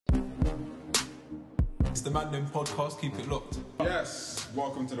It's the Mandem Podcast. Keep it locked. Yes,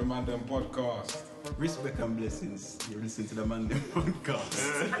 welcome to the Mandem Podcast. Respect and blessings. You listen to the Mandem Podcast.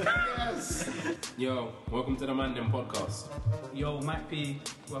 Yes. Yo, welcome to the Mandem Podcast. Yo, Mike P,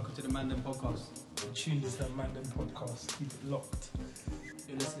 welcome to the Mandem Podcast. Tune to the Mandem Podcast. Keep it locked.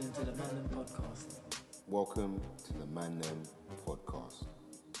 You're listening to the Mandem Podcast. Welcome to the Mandem Podcast.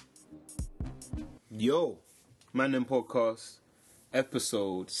 Yo, Mandem Podcast,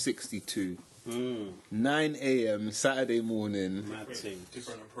 episode 62. 9 a.m. Saturday morning.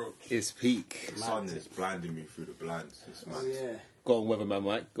 Different approach. It's peak. The sun is blinding me through the blinds. It's mad. Yeah. Go on, Weatherman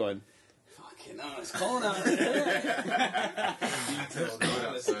Mike. Go on. Fucking hell, it's cold out there.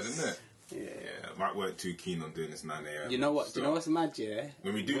 Isn't it? Yeah, Mike weren't too keen on doing this 9 a.m. You know what? So You know what's mad, yeah?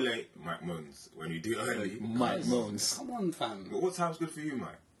 when we do late, Mike moans. When we do early, Mike moans. Come on, fam. But what time's good for you, Mike?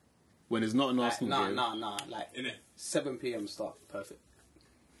 When it's not an Arsenal game. Nah. Like, Innit? 7 p.m. start. Perfect.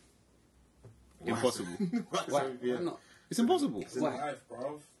 Impossible. Why not? It's impossible. It's in life,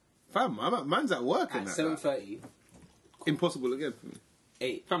 bruv. Fam, man's at work and At that. 7:30, Impossible again for me.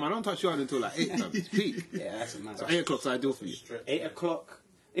 8. Fam, I don't touch yard until like 8, fam. It's peak. Yeah, that's a mad. So 8 o'clock's ideal for you. 8 o'clock.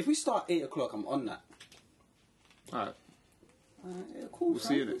 If we start 8 o'clock, I'm on that. Alright, Yeah, cool. we'll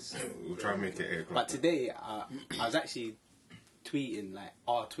see you next. We'll try and make it 8 o'clock. But today, I was actually tweeting like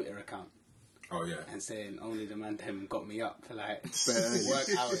our Twitter account Oh, yeah. and saying only the man them got me up for like early. work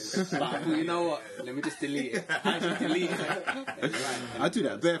hours. But I thought, you know what? Let me just delete it. I should delete it. I do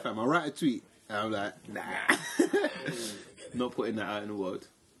that bare, fam. I write a tweet and I'm like, nah. Not putting that out in the world.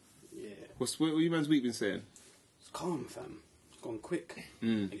 Yeah, What you man's week been saying? it's calm, fam. It's gone quick.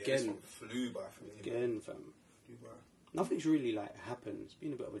 Mm. Again, Flew by for me. again, fam. Flew by. Nothing's really like happened. It's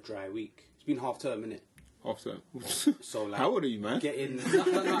been a bit of a dry week. It's been half term, innit? Half term. So like, How old are you, man? Getting,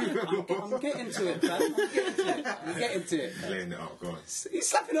 I'm getting to it, fam. I'm getting to it. Laying it out, go on. He's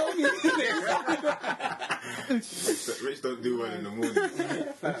slapping it on me, Rich don't do well in the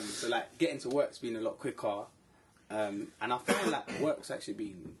morning. fam. So like, getting to work's been a lot quicker, and I find like work's actually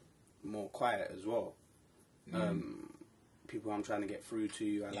been more quiet as well. People I'm trying to get through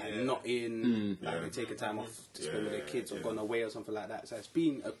to are like not in, like they take a time off to spend with their kids or gone away or something like that. So it's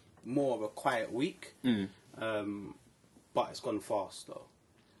been more of a quiet week, but it's gone fast though.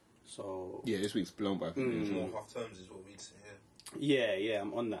 So Yeah, this week's blown by. More half terms is what we'd say here. yeah,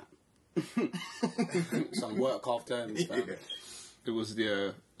 I'm on that. Some work half terms, fam. It was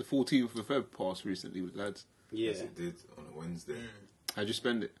the 14th of Feb passed recently with lads. Yeah. Yes, it did on a Wednesday. How'd you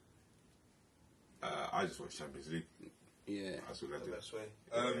spend it? I just watched Champions League. Yeah. That's what I The did. best way.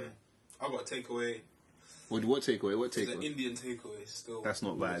 I got a takeaway. What takeaway? What It's an takeaway? Indian takeaway still. That's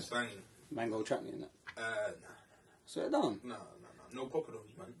not bad. It's banging. Mango chutney in that. Nah. So it done. No. No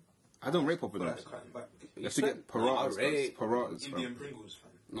poppadoms, man. I don't rate popper That's dogs. cutting back. You have to get paratas. rate Paratas, Indian fam. Pringles,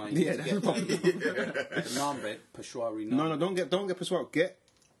 fam. No, Yeah, that's get proper. naan bread, Peshwari naan. No, don't get Paswal. Get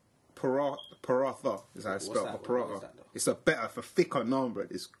paratha. Is how it's What's spelled. that? Paratha. What's that though? It's a better for thicker naan bread.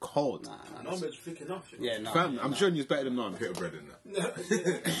 It's cold. No, but it's thick enough. You know? Yeah, no. Fam, I'm showing you it's better than naan. Bit of bread in that.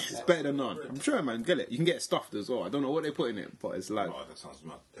 It's better than naan. I'm sure, man. Get it. You can get it stuffed as well. I don't know what they put in it, but it's like Oh, that sounds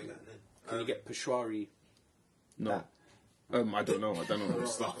mad. Take that in. Can you get Peshwari? no. I don't know.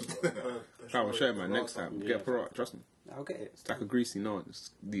 I'll show you, man. Next time, get a paratha. Trust me. I'll get it. It's like a greasy naan.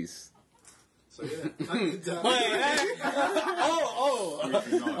 It's these. So yeah.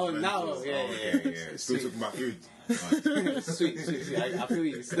 Oh, now, yeah. Still talking about food. Sweet. I feel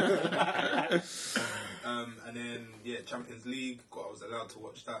you. And then Champions League. I was allowed to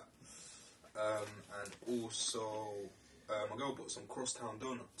watch that. And also, my girl bought some Crosstown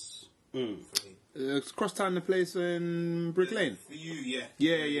donuts for me. It's Crosstown, the place in Brick Lane. For you, yeah.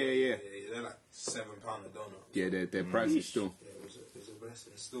 Yeah. They're like £7 a donut. Yeah, they're pricey still. Yeah, it was a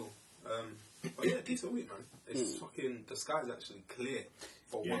blessing still. But yeah, decent week, man. It's fucking, the sky's actually clear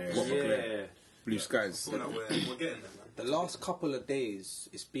for once. Yeah. Blue skies. I feel like we're getting there, man. The last couple of days,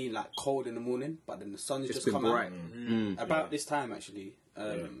 it's been like cold in the morning, but then the sun's It's just been come bright. out. About this time, actually.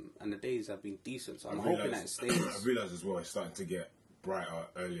 And the days have been decent, so I'm hoping that it stays. I realised as well it's starting to get brighter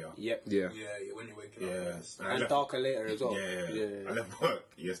earlier. Yep. Yeah. Yeah, when you're waking Yeah. up. it's- And darker later as well. Yeah. I left work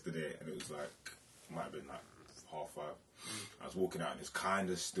yesterday and it was like, might have been like 5:30. I was walking out and it's kind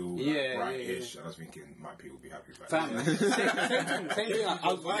of still like, brightish, and I was thinking, my people will be happy about Fam, it. same thing.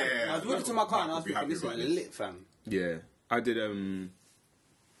 I was walking to my car and I was Be thinking, happy this about is this. lit, fam. Yeah. I did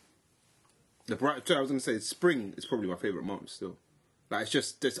the bright. I was gonna say spring is probably my favourite month still. Like it's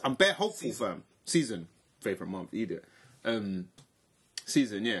just I'm bare hopeful, fam. Season favourite month, either.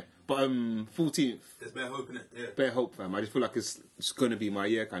 Season, yeah. But 14th, There's bare hope in it, yeah. bare hope, fam. I just feel like it's gonna be my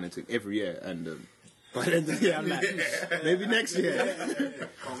year kind of thing every year, and By the end of the year, I'm like, maybe next year.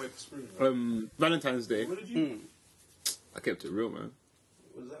 Can't wait for spring. Man. Valentine's Day, What did you? I kept it real, man.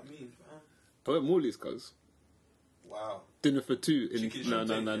 What does that mean, man? I went Morley's, cuz. Wow. Dinner for two. Chicken No,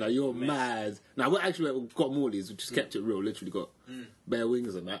 champagne. you're mad. Now, we actually got Morley's, we just kept it real. Literally got bare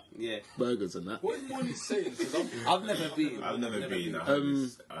wings and that. Yeah. Burgers and that. What is Morley saying? 'Cause I've never been. I've never been. I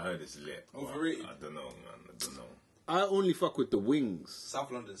heard it's lit. but Overrated. I don't know, man. I don't know. I only fuck with the wings.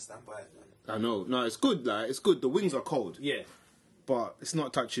 South London, stand by it, man. I know. No, it's good, like, it's good. The wings are cold. Yeah. But it's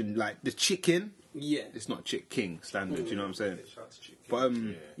not touching, like, the chicken. Yeah. It's not chick king standard, you know what I'm saying? Shout out to Chicken. But,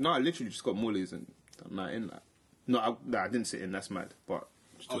 no, I literally just got Morley's and I'm not in that. No, I didn't sit in, that's mad. But,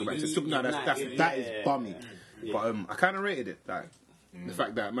 Oh, no, you- that is yeah. bummy. But I kind of rated it, like, the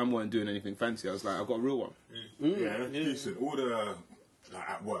fact that man weren't doing anything fancy. I was like, I got a real one. Yeah, decent. All the like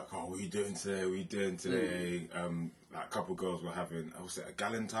at work. Oh, what are you doing today? What are you doing today? Like a couple of girls were having. I was at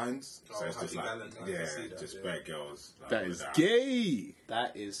Galentine's. So it's just happy like Valentine's, I see that, just yeah. bare girls. Like, That all is of gay.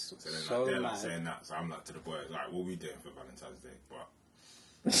 That is So then so like, they're like mad. saying that. So I'm like to the boys, like, what are we doing for Valentine's Day? But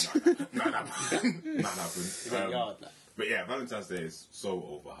not happened. Not happened. Yard, like. But yeah, Valentine's Day is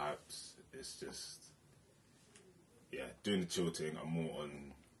so overhyped. It's just doing the chill thing. I'm more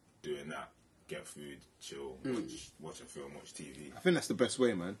on doing that. Get food, chill, watch a film, watch TV. I think that's the best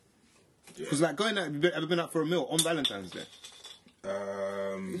way, man. Yeah. Because, like, going out, have you ever been out for a meal on Valentine's Day?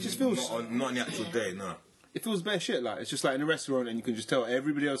 It just feels- not on the actual day, no. It feels bare shit. Like, it's just like in a restaurant and you can just tell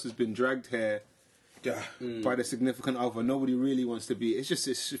everybody else has been dragged here by their significant other. Nobody really wants to be. It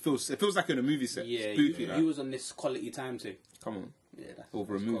feels like in a movie set. Yeah, Spooky. you like. was on this quality time thing. Come on. Yeah, that's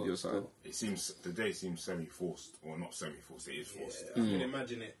Over a that's movie cold or something. still. It seems the day seems semi-forced, or not semi-forced. It is forced. I can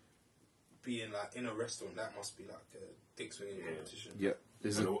imagine it being like in a restaurant. That must be like a dick swinging competition. Yeah.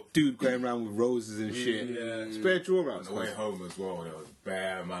 There's a Hello. dude going around with roses and shit. Yeah. Spare draw On rounds. the way home as well, there was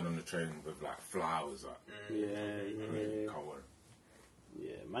bare man on the train with like flowers. Like, Yeah. come on.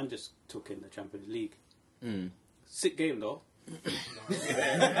 Yeah, man just took in the Champions League. Sick game though.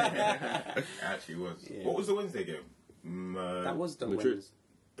 It actually was. Yeah. What was the Wednesday game? That was the Madrid.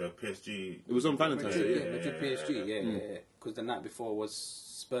 Wednesday. the PSG. It was on Valentine's Day. Yeah, Madrid PSG. Yeah. Because the night before was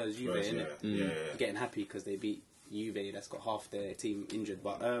Spurs Juve, Spurs, innit? yeah. Getting happy because they beat Juve. That's got half their team injured.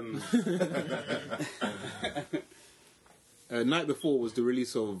 But Night before was the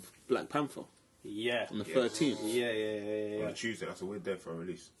release of Black Panther yeah, on the 13th. yeah. On Tuesday, that's a weird day for a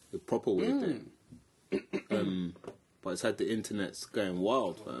release. The proper weird thing. But it's had the internet's going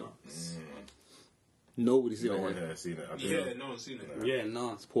wild, man. Nobody's No seen one it. here has seen it. I don't Yeah, know. no one's seen it. Yeah,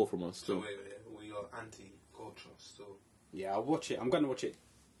 no. It's poor from us So still. we are anti-culture still. Yeah, I'll watch it. I'm going to watch it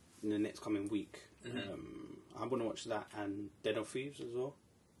in the next coming week. I'm going to watch that and Dead of Thieves as well.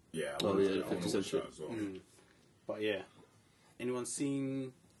 Yeah, I Oh, wanna- yeah, I wanna 50 Cent watch that as well. But yeah, anyone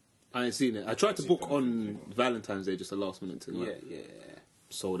seen? I ain't seen it. I tried to book on Valentine's Day, just a last minute thing. Like, Yeah.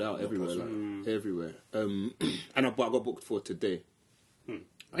 sold out everywhere, like, everywhere. And but I got booked for today.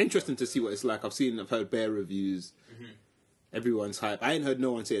 Interesting to see what it's like. I've heard bare reviews. Everyone's hype. I ain't heard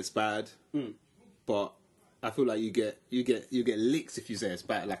no one say it's bad, but I feel like you get licks if you say it's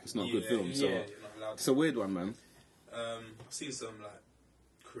bad, like it's not a good film. So you're not allowed it's a weird one, man. I've seen some like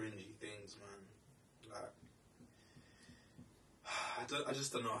cringy things, man. Like, I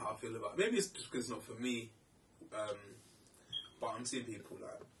just don't know how I feel about it. Maybe it's just because it's not for me. But I'm seeing people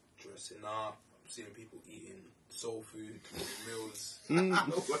like dressing up. I'm seeing people eating soul food meals.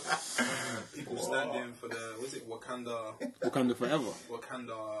 People standing for the Wakanda forever.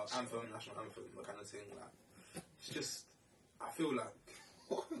 Wakanda anthem, national anthem, that kind of thing. Like, it's just, I feel like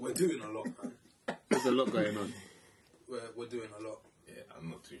we're doing a lot, man. There's a lot going on. We're doing a lot. Yeah, I'm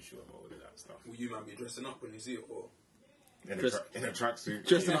not too sure about all of that stuff. Will you might be dressing up when you see it, or In Dress- a tracksuit.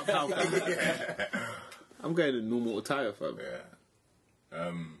 Dressing up how? I'm going in normal attire, fam.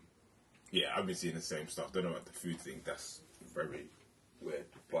 Yeah. Yeah, I've been seeing the same stuff. Don't know about the food thing. That's very weird.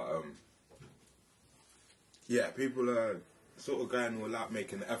 But yeah, people are sort of going all out,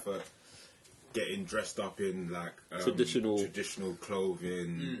 making the effort, getting dressed up in like Traditional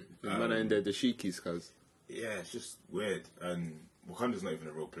clothing. Man are in there, the sheikies, cuz. Yeah, it's just weird. And Wakanda's not even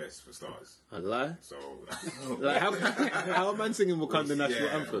a real place for starters. I lie. So Like, how a man singing Wakanda national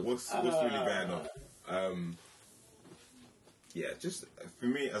yeah, anthem? What's really going on? Yeah, just for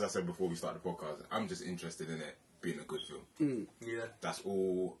me, as I said before we started the podcast, I'm just interested in it being a good film. yeah. That's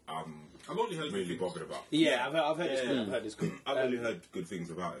all I'm I've only heard really good bothered about. Yeah, I've heard it's good. I've heard it's good. I've only heard good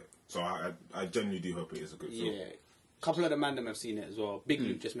things about it, so I genuinely do hope it is a good film. Yeah. A couple of the Mandem have seen it as well. Big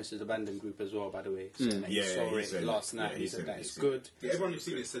Luke just missed the Bandem group as well, by the way. Saying that he Yeah, saw he it said last that. night. Yeah, he he said said that it, it's he said good. Yeah, everyone who's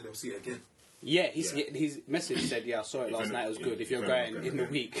seen it said they'll see it again. Yeah, his message said, "Yeah, I saw it last If night. It was any- good. If you're if anyone's going gonna in the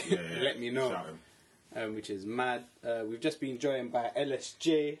go, week, yeah, let me know." shout him. which is mad. We've just been joined by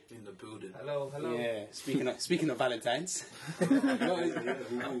LSJ. In the building. Hello. Yeah, speaking of Valentine's. Yeah.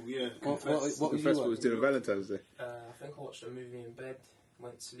 What The was you festival was on? doing Valentine's Day. I think I watched a movie in bed,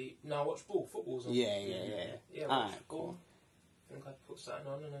 went to sleep. No, I watched ball. Football's on. Yeah. Yeah, I Alright, watched ball. I think I put something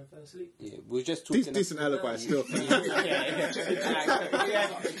on and then fell asleep. Yeah, we were just talking. Decent alibi still.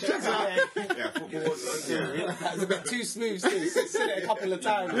 That's a bit too smooth. Said it a couple of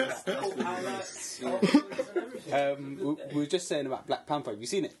times. We were just saying about Black Panther. Have you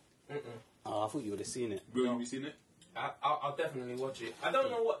seen it? Oh, I thought you would have seen it. Will, have you seen it? I'll definitely watch it. I don't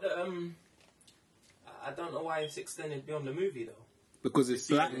know what the I don't know why it's extended beyond the movie though. Because it's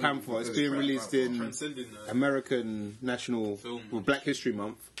Black Panther. It's being released in Transcending American National Black History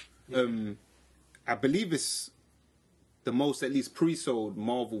Month. I believe it's the most, at least, pre-sold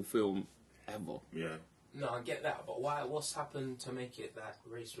Marvel film ever. Yeah. No, I get that, but why? What's happened to make it that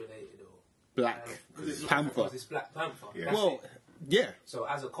race related or Black Panther. Because it's Black Panther. Yeah. That's Well, it. yeah. So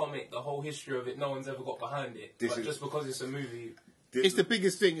as a comic, the whole history of it, no one's ever got behind it. This But is- just because it's a movie, It's the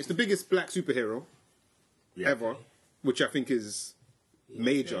biggest thing. It's the biggest black superhero Yeah. ever, which I think is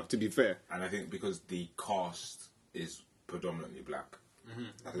major, to be fair. And I think because the cast is predominantly black,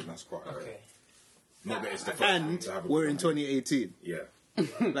 I think that's quite. okay. Not that it's the first time And to have a we're in black man. 2018. Yeah.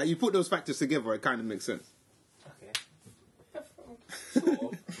 Like, you put those factors together, it kind of makes sense. Okay. Sort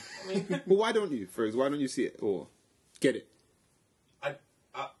of. I mean, But why don't you, Fergs? Why don't you see it or get it?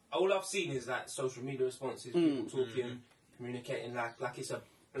 all I've seen is like social media responses, people talking, communicating like it's a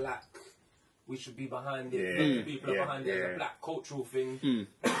black. We should be behind it. Yeah, People are yeah, behind it. It's yeah. a black cultural thing.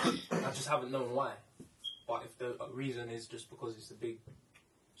 I just haven't known why. But if the reason is just because it's a big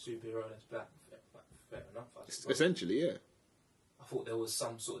superhero that's black, fair enough. I suppose. Essentially, yeah. I thought there was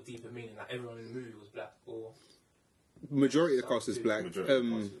some sort of deeper meaning, like everyone in the movie was black, or Majority of the cast is black. Majority of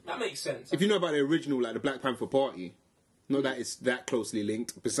the cast. that makes sense. If you know about the original, like the Black Panther Party, not that it's that closely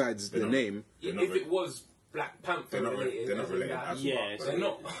linked, besides the not- name. Yeah, They're if not it was Black Panther They're not related, they're not as in related that- at all. Yeah, they're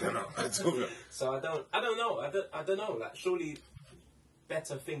not. They're not at all. So I don't know. I don't know. Like surely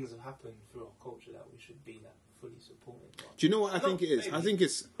better things have happened through our culture that we should be like fully supporting. But Do you know what I No, think it is? maybe. I think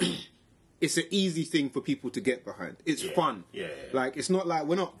it's it's an easy thing for people to get behind. It's fun. Yeah. Like, it's not like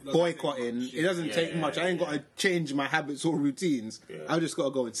we're not boycotting. It doesn't take much. I ain't got to change my habits or routines. Yeah. I just got to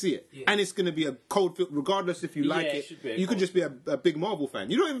go and see it. Yeah. And it's going to be a cold film, regardless if you like it it. should be a You can cold just be a big Marvel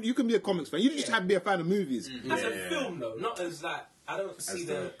fan. You don't even, you can be a comics fan. You just have to be a fan of movies. as a Yeah. film though, not as like I don't see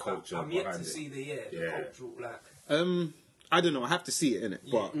the culture I'm yet to behind it. see the the Yeah. cultural like. I don't know. I have to see it in it,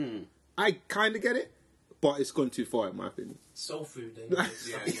 but I kind of get it. But it's gone too far, in my opinion. Soul food, then.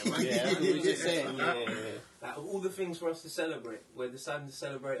 Yeah, we were just saying. Yeah. Like all the things for us to celebrate. We're deciding to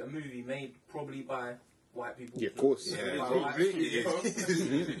celebrate a movie made probably by white people. Yeah, of course. Yeah, By it's white completely,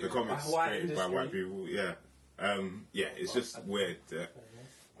 people. the comics By white created by industry. white people. Yeah, yeah. It's just weird,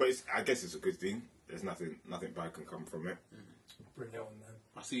 but I guess it's a good thing. There's nothing bad can come from it. Bring it on, man.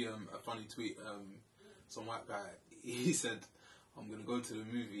 I see a funny tweet. Some white guy, he said, "I'm gonna go to the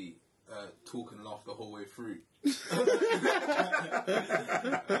movie, talk and laugh the whole way through."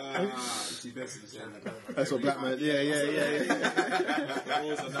 That's what Black Man. Yeah.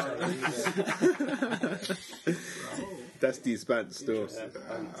 That's these bands still.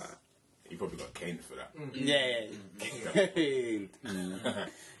 You probably got caned for that.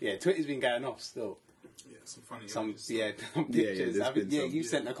 Yeah, Twitter's been going off still. Yeah, some funny. Some images. pictures. there's been some- You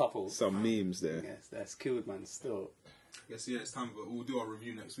sent a couple. Some memes there. Yes, that's killed, man. Still. I guess it's time. But we'll do our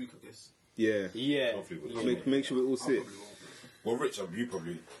review next week, I guess. Yeah. Yeah. Hopefully we'll Make sure we all see it. Probably won't. Well, Rich, you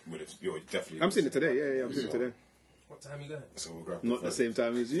probably would have. You're definitely. I'm seeing it today. Yeah, I'm seeing it today. What time you going? So we'll grab Not the same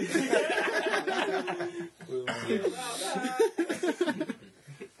time as you.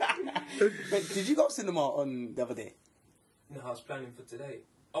 But did you go to cinema on the other day? No, I was planning for today.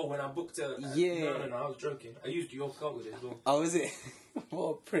 Oh, when I booked a... Yeah. No, I was joking. I used your card with it as well. Oh, is it? What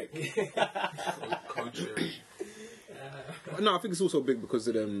a prick. Contrary. No, I think it's also big because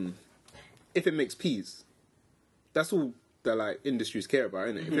of if it makes peas, that's all that like industries care about,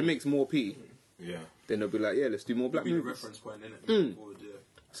 isn't it? If it makes more pea, Yeah. then they'll be like, yeah, let's do more black Be the movies. reference point, innit? Moving forward, yeah.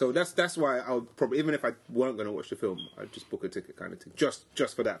 So that's why I'll probably, even if I weren't going to watch the film, I'd just book a ticket kind of thing,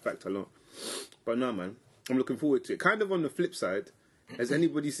 just for that fact alone. But no, man, I'm looking forward to it. Kind of on the flip side, has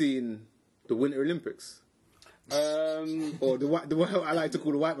anybody seen the Winter Olympics? Or the what I like to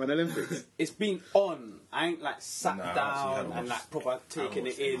call the White Man Olympics? It's been on. I ain't like sat Nah, actually, I down haven't and like watched- proper taking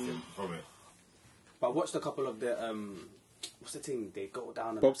it in. From it. But I watched a couple of the what's the thing? They go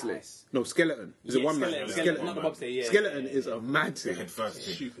down on Bobsleigh. the ice. No, Skeleton. Is it one man? Skeleton, not the bobsleigh. Yeah, Skeleton is a mad The thing. head first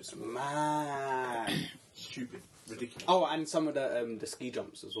thing. Stupid. man. Stupid. Ridiculous. Oh, and some of the ski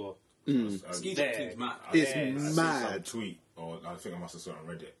jumps as well. Ski There. jumping's mad. It's Yeah, I see mad. some tweet, or I think I must have saw it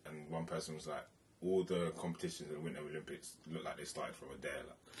on Reddit, and one person was like, all the competitions in the Winter Olympics look like they started from a dare.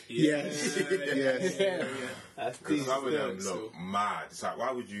 Like, Yes. Yes. That's because some of them so- look mad. It's like,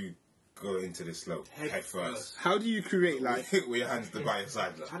 why would you go into this slope head first? How do you create like? With your hands by your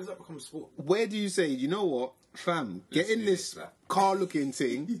side. Like, How does that become a sport? Where do you say, you know what, fam? Get in do this this, car-looking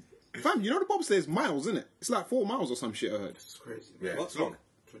thing, fam. You know the bobsleigh is miles, isn't it? It's like 4 miles or some shit. I heard. It's crazy. yeah, it's long.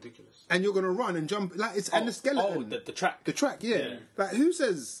 It's ridiculous. And you're gonna run and jump like it's and the skeleton. the track. The track, yeah. Like who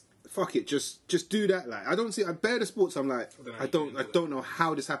says fuck it, just do that? Like I don't see. I bear the sports. I'm like I don't know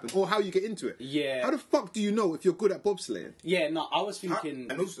how this happened or how you get into it. Yeah. How the fuck do you know if you're good at bobsleighing? Yeah, no, I was How, thinking.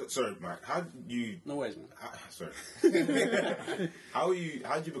 and also, sorry, Mike, how do you... No worries, man. Sorry. how do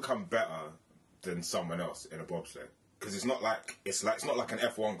you become better than someone else in a bobsleigh? Because it's not like an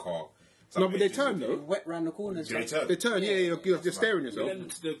F1 car. It's No, like but they engines turn with- though. Wet round the corners. Do they man. turn? They turn. Yeah, you're staring yourself. Then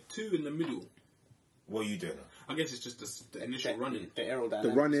the two in the middle. What are you doing? I guess it's just the initial running. The aerodynamics. The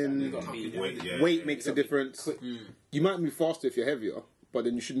running, You gotta be- Wait, yeah. weight makes a difference. You might move faster if you're heavier, but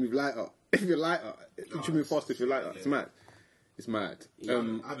then you should move lighter. If you're lighter, you should move faster if you're lighter. It's mad. It's mad. I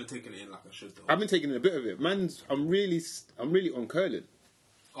haven't taken it in like I should though. I've been taking a bit of it. I'm really on curling.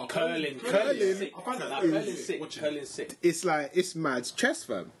 Oh, Curling. Sick. I find that Curling's sick. Watching Curling's sick. It's like it's mad. Chest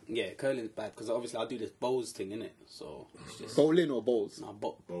fam. Yeah, curling's bad because obviously I do this bowls thing, innit? So it's just Bowling or bowls. no,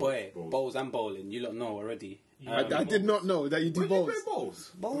 bowls and bowling. You lot know already. I did not know that you do bowls.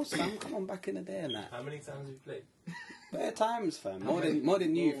 balls? Bowls, fam. Come on, back in the day and that. How many times have you played? Bare times, fam. More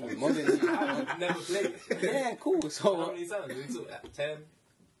than you, fam. More than you. I've never played. Yeah, cool. How So many times? We talk like 10.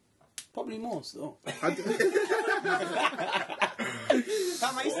 probably more still. I d-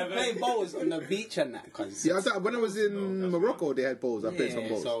 Fam, I used to play bowls on the beach and that. Cause yeah, when I was in Morocco, they had bowls. I played some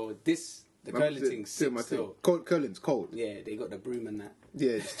bowls. So the Man, curling doing thing's sick my thing. still. Curling's cold. Yeah, they got the broom and that.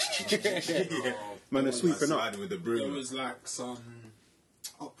 Yeah, man, they're sweeping up. Sliding with the There broom. was like some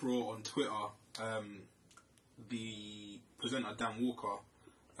uproar on Twitter. The presenter Dan Walker.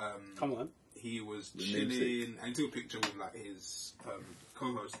 Come on. He was namesake. chilling and he took a picture with like his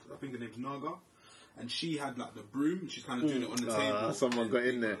co-host. I think her name's Naga, and she had like the broom. She's kind of doing it on the table. someone and got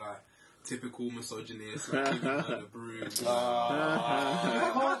in he there. Like, typical misogynist, like giving her the broom.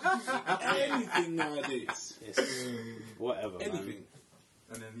 Anything nowadays. Yes. Whatever, man. Anything.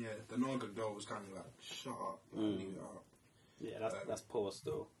 And then yeah, the Naga girl was kind of like, shut up, like, leave it out. Yeah, that's poor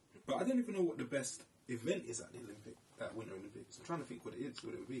still. But I don't even know what the best event is at the Winter Olympics. I'm trying to think what it is,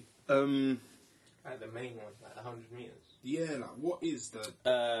 what it would be. Like the main one, like the 100 metres. Yeah, like what is the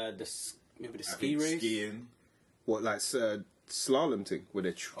Maybe the I ski think race. skiing. What like slalom thing where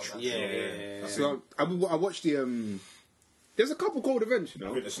they. Yeah. So I watched the. There's a couple cold events, you I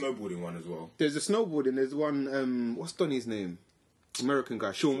know. think the snowboarding one as well. There's the snowboarding. There's one. What's Donny's name? American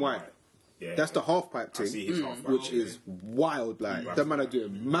guy, Sean White. Yeah. That's the half pipe I see thing, his half pipe. which is wild. Like that man are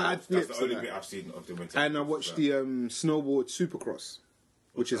doing mad That's flips. the and only that. bit I've seen of the winter. And I watched the snowboard supercross,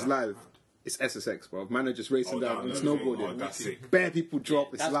 which is live. It's SSX, bro. Man are just racing down and snowboarding. Oh, that's sick. Bare people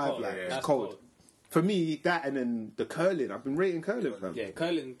drop. It's That's live, cold, like yeah. it's That's cold. cold. For me, that and then the curling. I've been rating curling, fam. Yeah,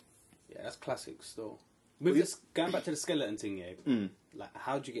 curling. Yeah, that's classic still. With this, going back to the skeleton thing, yeah. Like,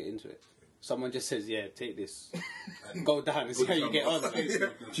 how'd you get into it? Someone just says, "Yeah, take this, go down and see how you get on." Do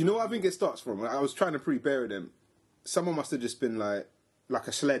you know what I think it starts from? I was trying to pre-bury them. Someone must have just been like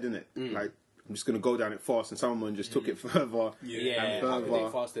a sled, innit? Like, I'm just going to go down it fast, and someone just took it further. Yeah, and how could further.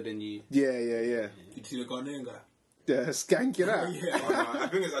 they faster than you? Yeah. You see the Ghanaian guy? Yeah, skank it out. I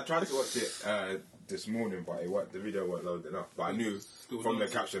think I tried to watch it this morning, but the video wasn't loading up. But I knew Still from the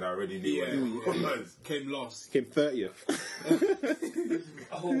loaded. caption I already knew Yeah, what it was. came last. Came 30th.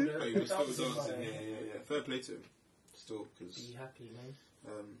 Oh, But he was still dancing. Yeah. Fair play to him. Still, because Be happy,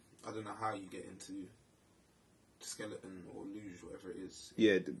 man. I don't know how you get into skeleton or luge, whatever it is.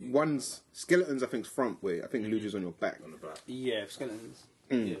 Yeah, one's skeletons. I think's front way. I think luge is on your back. On the back. Yeah, skeletons.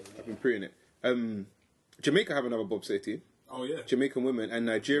 Yeah, I've been pre in it. Jamaica have another bobsleigh team. Oh yeah. Jamaican women and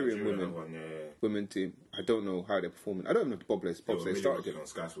Nigerian Nigerian women. one, yeah. Women team. I don't know how they're performing. I don't know if the bobsleigh They were really started rocking yet. on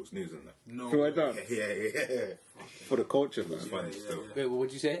Sky Sports News and that. No. So I done Yeah. for the culture, man. It's funny still. Wait, what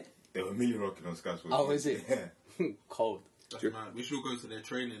would you say? They were really rocking on Sky Sports Oh, News. is it? Yeah. Cold. That's mad. We should all go to their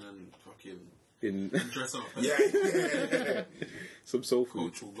training and fucking In dress up. Yeah. some soul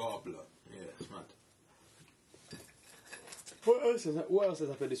food. Cultural garb, like. Yeah, it's mad. What else has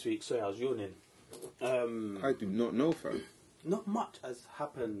happened this week? Sorry, I was yawning. I do not know, fam. Not much has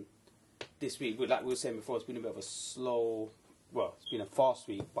happened this week. Like we were saying before, it's been a bit of a slow. Well, it's been a fast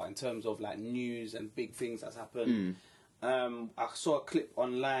week, but in terms of like news and big things that's happened, I saw a clip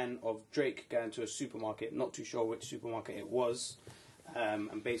online of Drake going to a supermarket. Not too sure which supermarket it was.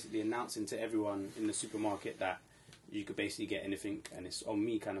 and basically announcing to everyone in the supermarket that you could basically get anything, and it's on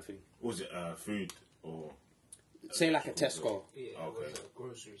me kind of thing. Was it food or Say like a Tesco. Yeah, Okay. it was a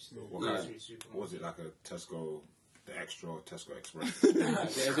grocery store. what kind Grocery of, supermarket. was it like a Tesco, the Extra, or Tesco Express?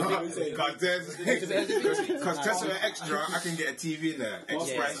 There's a big- Because Tesco Extra, I can get a TV in there.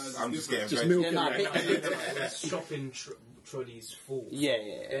 Express, I'm just getting Just veg. milk Yeah, nah, big- It was shopping trolleys full. Yeah,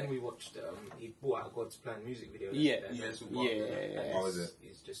 yeah. Then we watched. He brought out God's Plan music video. Yeah. yesterday. Yeah. How was it?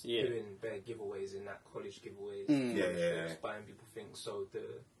 He's just Yeah. doing bare giveaways in that college giveaways. Yeah, college yeah. trips, buying people things. So the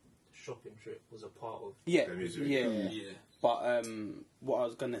shopping trip was a part of. Yeah, The music. yeah. Yeah. But what I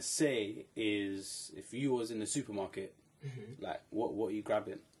was gonna say is, if you was in the supermarket, like, what are you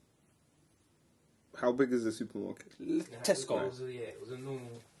grabbing? How big is the supermarket? Tesco. It was a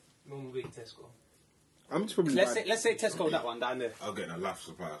normal big Tesco. I'm just probably Let's buying- say Tesco, that one down there. I'm getting a life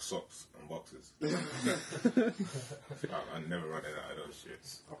supply of socks and boxes. I'm never running out of those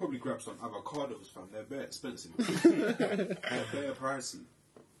shits. I'll probably grab some avocados, fam. They're very expensive. They're very pricey.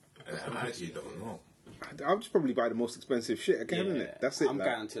 And I actually don't know. I'll just probably buy the most expensive shit again, Yeah. innit? That's it. I'm like.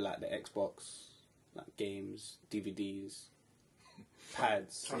 going to like the Xbox, like games, DVDs,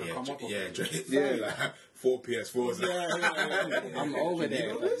 pads. Trying to come up with it. Yeah, like 4 PS4s. I'm over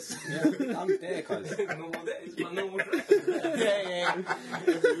there. Cause, yeah, I'm there, cause Normal day. It's my normal day.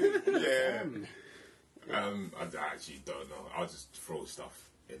 Yeah. I actually don't know. I'll just throw stuff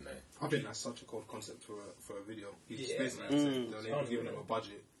in there. I think that's such a cool concept for a video. He's just Yeah, basically man. they're giving him a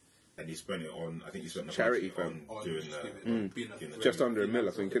budget And you spend it on, I think you spent the Charity budget fund. on or doing just give it the, being a Just under a mil,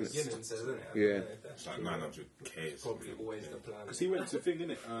 I think, innit? Beginning says, isn't it? Yeah. it's like 900k. Probably always the plan. because he went to thing,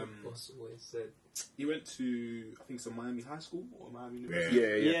 innit? Boss always said. He went to I think it's a Miami High School or Miami Yeah.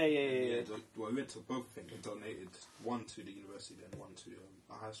 University. Yeah. yeah. Well, he went to both of them and donated one to the university and one to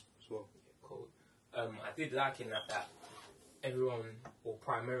a high school as well. Cool. I did like in that everyone, or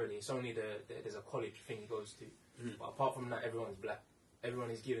primarily, it's only there's a college thing he goes to, but apart from that, everyone's black. Everyone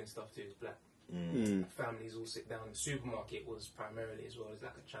he's giving stuff to is black. Families all sit down. The supermarket was primarily as well. It's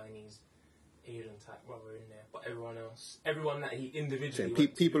like a Chinese, Asian type brother in there, but everyone that he individually Saying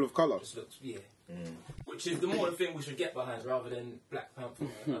went to people of colour. just looks which is the more the thing we should get behind rather than Black Panther,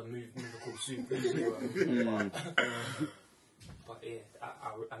 a musical superhero. But yeah,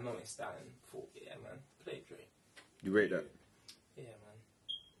 I noticed that and thought, yeah, man, play Drake. You rate that? Yeah, man.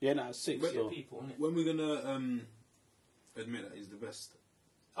 Yeah, no, 6. Good So. people, innit? When we're gonna admit that he's the best?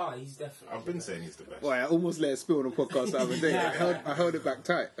 Oh, he's definitely. I've been saying he's the best. Well, I almost let it spill on the podcast the other day. I held it back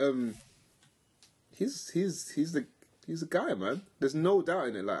tight. He's the guy, man. There's no doubt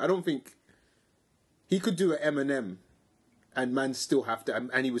in it. Like, I don't think he could do an Eminem, and man still have to,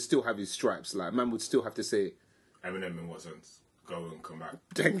 and he would still have his stripes. Like, man would still have to say, Eminem in what sense? Go and come back.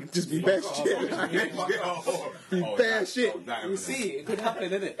 dang, just be best shit. Bare shit. That You Eminem. see, it could happen,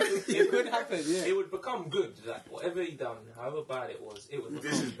 innit? It could happen, yeah. It would become good. Like whatever he done, however bad it was, it would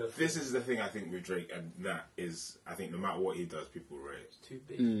become good. This is the thing I think with Drake, and that is, I think no matter what he does, people rate it. It's too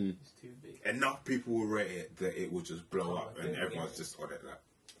big. It's too big. Enough people will rate it that it will just blow up, and yeah. everyone's just on it. Like,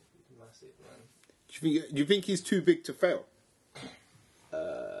 Massive, man. Do you think he's too big to fail?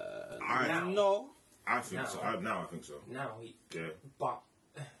 No. I think Now. so. Now I think so. Now he, Yeah. but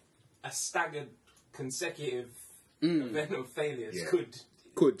a staggered consecutive event of failures Yeah.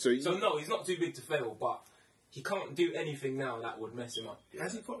 Could. So, So no, he's not too big to fail, but he can't do anything now that would mess him up.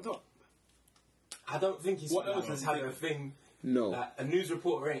 Has he fucked up? I don't think he's What else has has had he a done? thing. no. Like, a news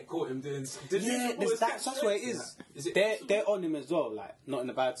reporter ain't caught him doing. Did news Yeah, reporters that's catch what it strikes? is. Is it They're on him as well, like, not in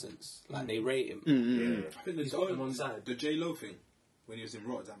a bad sense. Like, they rate him. Yeah. I think He's got him on side. the J Lo thing when he was in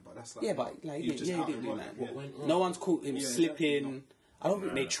Rotterdam, but that's like Yeah, but, like, he's he out didn't of do luck, that. yeah. What went wrong? No one's caught him Yeah, slipping. exactly. I don't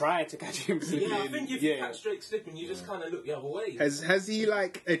think they tried to catch him slipping. Yeah, I think if you catch Drake slipping, you just kind of look the other way. Has he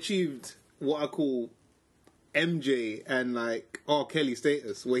like achieved what I call MJ and like R. Kelly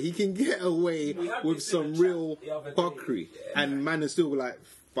status, where he can get away We had with this in some the chat real the other day. fuckery, and man is still like,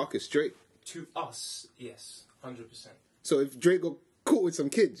 fuck it straight. To us, yes, 100%. So if Drake got caught with some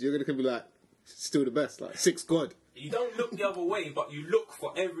kids, you're gonna be like, still the best, like six God. You don't look the other way, but you look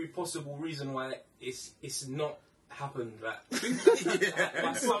for every possible reason why it's not happened.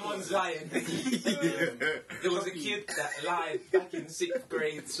 Like someone's lying. There was a kid that lied back in 6th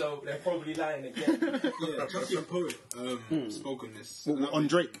grade, so they're probably lying again. Yeah, Chucky Poet spoke on this. On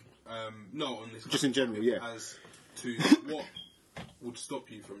Drake. No, on this. Just in general, yeah. As to what would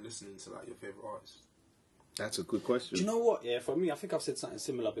stop you from listening to like your favorite artist? That's a good question. Do you know what? Yeah, for me, I think I've said something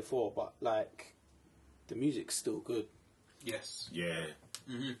similar before, but like, the music's still good. Yes. Yeah.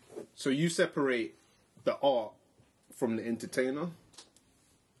 So you separate the art from the entertainer?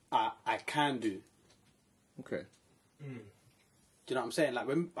 I can do. Okay. Do you know what I'm saying? Like,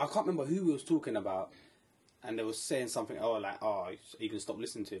 when I can't remember who we was talking about, and they was saying something. Oh, like, oh, you can stop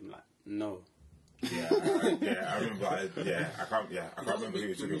listening to him. Like, no. Yeah, I remember. I can't remember who you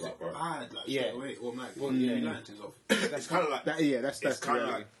were talking about. Bro. Bad, like, Yeah. straight away, automatically. Well, yeah. He learned his off. It's kind of like That, yeah, that's it's kind of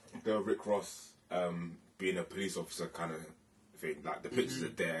reality. like the Rick Ross being a police officer kind of thing. Like the pictures are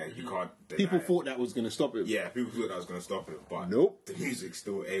there, you can't. Deny People it. thought that was going to stop him. Yeah, people thought that was going to stop him, but Nope. the music's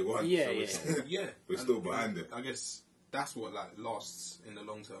still A1. Yeah, so yeah. it's- Yeah, we're still behind it. I guess that's what like lasts in the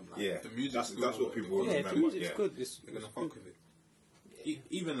long term. Like, Yeah, the music. that's what people will Yeah, the remember. music's Yeah. good. It's They're gonna good. fuck with it.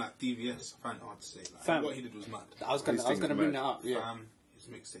 Even like DVS, I find it hard to say. Like, Fam. what he did was mad. I was gonna These things bring are that up. Yeah. His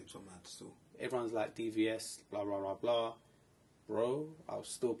mixtapes are mad still. Everyone's like DVS, blah blah blah blah. Bro, I'll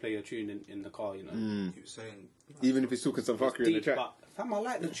still play your tune in the car. You know. He was saying, Even if he's talking some fuckery in the Deep, track. but fam, I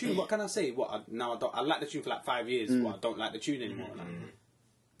like the tune. What can I say? I like the tune for like 5 years. But I don't like the tune anymore. Like,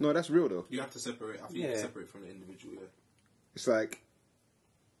 No, that's real though. you have to separate. I think Yeah. separate from the individual. Yeah. It's like,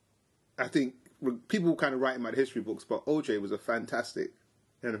 I think people kind of write about the history books, but OJ was a fantastic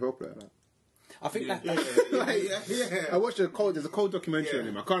NFL player. Like. I think that. I watched there's a cold documentary on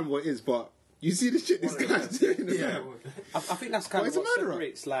him. I can't remember what it is, but you see the shit this guy's doing. Yeah. I think that's kind But of it's a what murderer.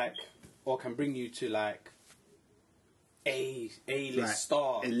 separates like, or can bring you to like a list Like,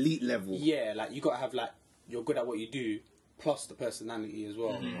 star. elite level. Yeah, like you gotta have like you're good at what you do, plus the personality as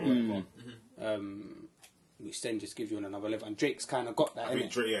well. Mm-hmm. Or whatever. Which then just gives you on another level. And Drake's kind of got that. I think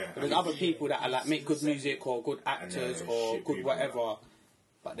innit? Drake, yeah. But there's other people that are like make good music or good actors then or shit good people, whatever,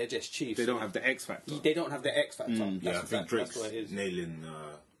 but they're just chiefs. They don't have the X factor. They don't have the X factor. Yeah, I That's, think that's Drake's what it is. nailing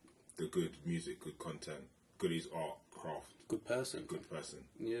the good music, good content, good his art, craft, Good person. good person.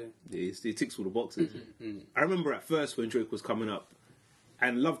 Yeah. Yeah, he ticks all the boxes. I remember at first when Drake was coming up,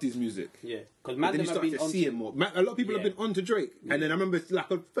 and loved his music. Yeah. Because But man, then you them have started been to on see him more. A lot of people have Yeah. been onto Drake, and then I remember like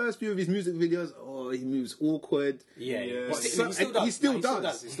the first few of his music videos. Oh, he moves awkward. Yeah. Yeah. But So- he still does. He still No,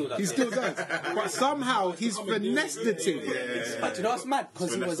 does. He still does. He still does. But somehow he's finessed the thing. But you know what's mad? Because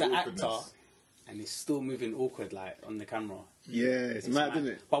he Finesse was an the actor awkwardness. and he's still moving awkward like on the camera. Yeah, it's mad, isn't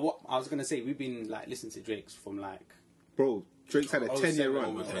it, But what I was gonna say, we've been like listening to Drake's from like bro? Drake's had a 10-year run,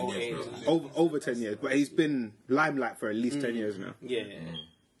 over 10 years, over 10 years, but he's been limelight for at least 10 years now. Yeah.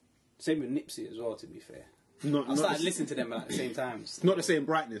 Same with Nipsey as well. To be fair, Not, I not, started the, listening to them at the same time. not the same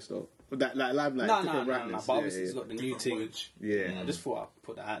brightness though. But that like limelight, No, different no, no, brightness. But Yeah, obviously, it's yeah, got the new thing. yeah. I just thought I'd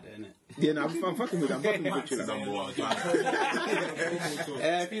put that out there, innit? Yeah, no, I'm fucking with it. I'm fucking with you. Number one.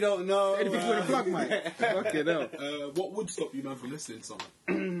 If you don't know, Anything you want to plug, mate? Fucking hell. What would stop you, man, from listening to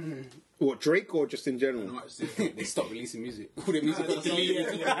someone? What, Drake or just in I general? might say, they stopped releasing music. All the music got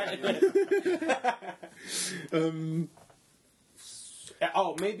deleted.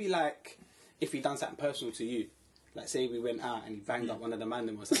 Oh, maybe like if he done something personal to you. Like say we went out and he banged up one of the man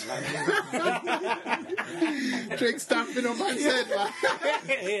or something like that. Drake stamping on my head, like.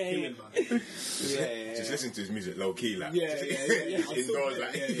 killing, man. Just listen to his music low key, like. Yeah, yeah, yeah, yeah. Indoors,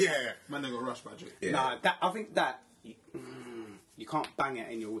 like, yeah. Man, they got rushed by Drake. Yeah. Nah, I think that you can't bang it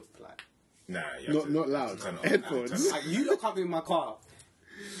in your whip. Like, Nah, you have Not to loud. turn it on, Headphones. turn it on. like you look up in my car.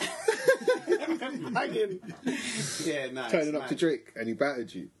 Banging. Yeah, nah. Turning it's up to mad. Drake and he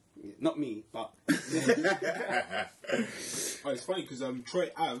battered you. Not me, but Oh, it's funny because Troy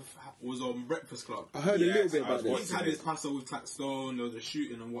Ave was on Breakfast Club. I heard a Yes, little bit I about was this. He's had his passer with Tax Stone, there was a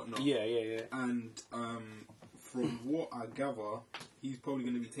shooting and whatnot. yeah. And from what I gather, he's probably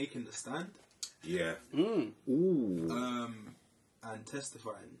going to be taking the stand Yeah. Ooh. and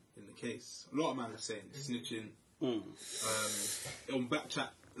testifying in the case. A lot of men are saying snitching. On Backchat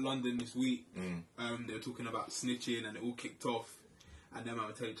London this week, they were talking about snitching and it all kicked off. And then I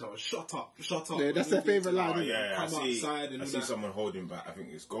would tell each other, shut up. Yeah, that's their favourite line. Oh, isn't it? yeah, I Come see, outside and I all see that. someone holding back. I think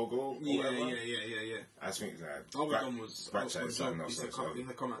it's Gogo or Yeah, whatever. yeah. I think that. The other one was Backchat is something he else. said, so- he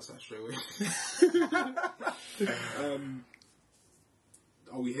said, come outside straight away.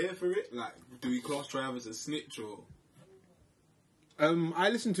 Are we here for it? Like, do we class Trav as a snitch or? I haven't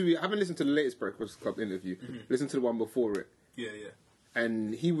listened to the latest Breakfast Club interview. Listened to the one before it. Yeah.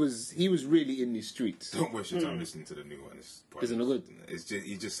 And he was really in these streets. Don't waste your time listening to the new one. It's pointless. Isn't it good? It's just,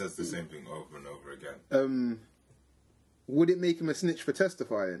 he just says the same thing over and over again. Would it make him a snitch for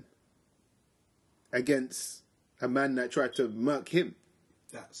testifying against a man that tried to murk him?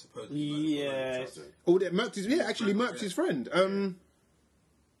 That's supposedly. Yeah. Oh, that murked his actually murked his friend. I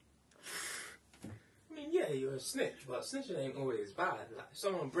mean, yeah, you're a snitch, but snitching ain't always bad. Like, if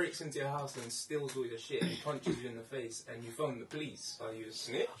someone breaks into your house and steals all your shit and punches you in the face and you phone the police, are you a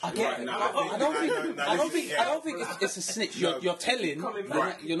snitch? I get it. I don't think it's a snitch. You're telling. Coming You're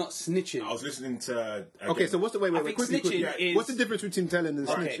back. not- You're not snitching. I was listening to. Okay, so what's the wait, I think quickly, snitching is- what's the difference between telling and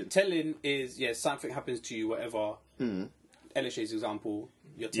Okay, snitching? telling is something happens to you, whatever. LSJ's example,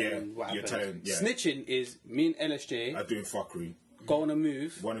 you're telling what you're happened. telling, yeah. Snitching is me and LSJ are doing fuckery. go on a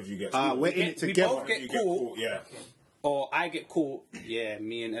move, One of you gets We're in it together. both get you caught, yeah, or I get caught. Yeah,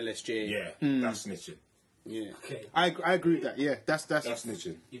 me and LSJ. yeah, that's snitching. Yeah. Okay. I agree with that. Yeah, that's That's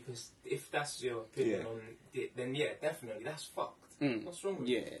snitching. If that's your opinion Yeah. on it, then yeah, definitely that's fucked. What's wrong with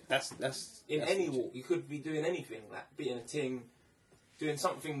Yeah, you? that's In that's any snitching. walk, you could be doing anything, like beating a ting, doing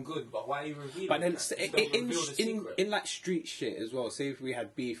something good, but why are you revealing But then that? You don't reveal the secret. in like street shit as well. Say if we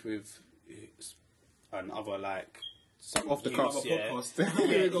had beef with another like some Off the youths, cuff. yeah. Podcast.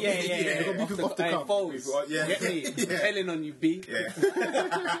 Yeah. We've got beef off the Hey, cuff. foes, Yeah. get me? Telling on you, B. Yeah,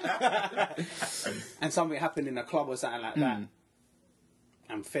 And something happened in a club or something like that,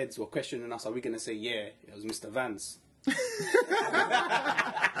 and feds were questioning us. Are we going to say, yeah, it was Mr. Vance?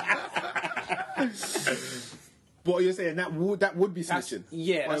 What you're saying that would be That's, snitching.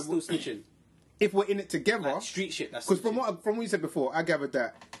 yeah, that's Or still snitching. if we're in it together. Like street shit. That's Because snitching. from what you said before, I gathered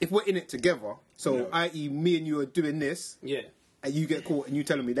that if we're in it together, so i.e. me and you are doing this, Yeah. and you get caught and you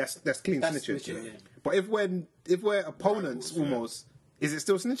telling me that's clean That's snitching. snitching, yeah. But if we're opponents almost, is it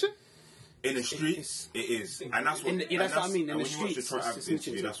still snitching? in the streets it is, and that's what. In the- yeah, that's what I mean, in and the when you watch streets, the Trap it's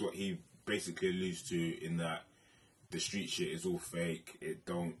interview, snitching. that's what he basically alludes to in that the street shit is all fake. It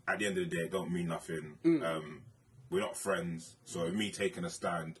don't. At the end of the day, it don't mean nothing. We're not friends. So me taking a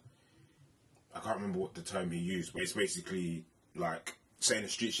stand, I can't remember what the term he used, but it's basically like saying the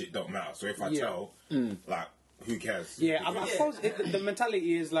street shit don't matter. So if I Yeah. tell, like, who cares? Yeah, I suppose the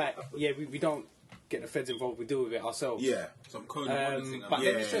mentality is like, yeah, we don't get the feds involved, we deal with it ourselves. Yeah. Some code of honor thing. but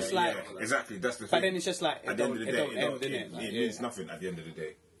Yeah, then it's just like, exactly. That's the thing. but then it's just like, at the end of the day, don't end, innit? it Like, means nothing at the end of the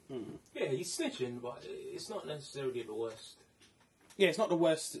day. Yeah, he's snitching, but it's not necessarily the worst. yeah, it's not the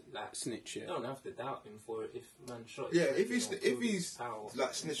worst Like, snitch. You Yeah. don't have to doubt him for it if man shot. Yeah, him, if he's you know, killed his he's pal.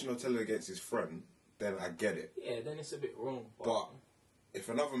 like snitching or telling against his friend, then I get it. Yeah, then it's a bit wrong. But if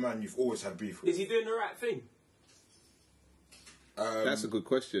another man you've always had beef with, is he doing the right thing? That's a good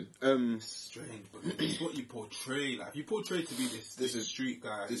question. Strange, but it's what you portray. Like, if you portray to be this is- street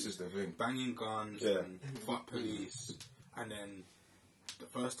guy, this is the thing. banging guns Yeah. and fuck police, and then the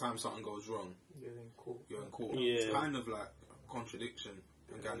first time something goes wrong, You're in court. you're in court. Yeah. It's kind of like a contradiction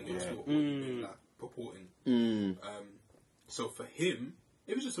and going against Yeah. what you've been like purporting. So for him,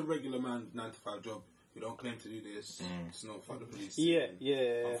 it was just a regular man 9 to 5 job. You don't claim to do this. It's not for the police. Yeah,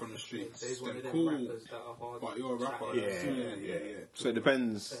 yeah. I'm from the streets. There's one Then of them cool, rappers that are hard. but you're a rapper. Yeah. Yeah. So it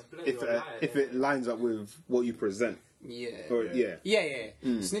depends Plenty if of liars. if it lines up with what you present. Yeah. Or, yeah. Yeah.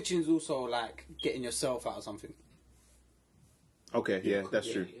 Snitching is also like getting yourself out of something. Okay. Yeah, that's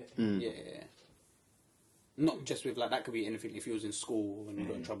Yeah, true. yeah. Yeah. Not just with like that could be anything. If you was in school and you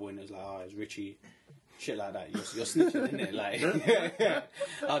got in trouble and it's like, oh, it's Richie, shit like that. You're snitching, isn't it? Like,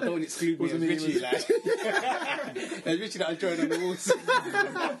 I don't exclude me as Richie. Like, there's Richie that I joined on the walls.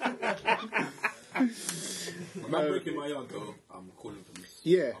 When I'm breaking my yard though, I'm calling police.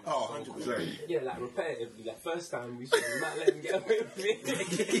 Yeah. Oh, 100%. Yeah, like repetitively. Like first time we should not let him get away with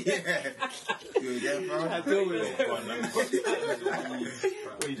it. You again, bro? I deal with it.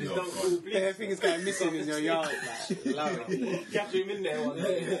 Or you just don't call police. Everything is going missing in your yard. Like, allow it. Catch him in there one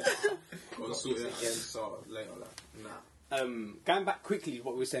day. Gotta sort it again, so later, like, nah. Going back quickly to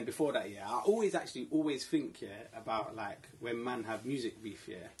what we were saying before that, yeah, I always think, yeah, about like when man have music beef,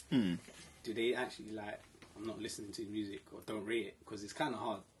 yeah, do they actually like, I'm not listening to music or don't rate it because it's kind of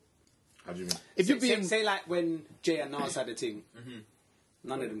hard. How do you mean? If you're being Say like when Jay and Nas had a thing,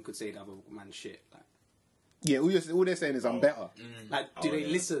 none of them could say the other man's shit. Like, all they're saying is I'm better. do they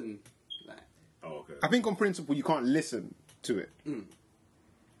listen? Like, Oh, okay. I think on principle you can't listen to it,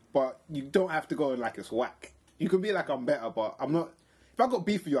 but you don't have to go like it's whack. You can be like I'm better, but I'm not. If I got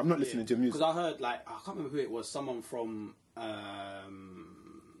beef for you, I'm not listening to your music. because I heard like I can't remember who it was. Someone from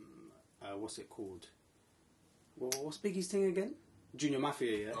what's it called? Well, what's Biggie's thing again? Junior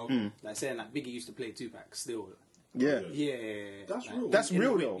Mafia, yeah. Like saying like Biggie used to play Tupac still. Yeah, Yeah, That's like, real. that's in a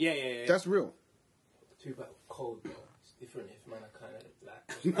real way. though. Yeah. That's real. Tupac cold though. It's different if man are kind of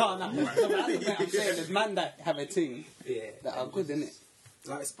like. No, but that's the thing I'm saying. There's man that have a thing Yeah. that are good, innit?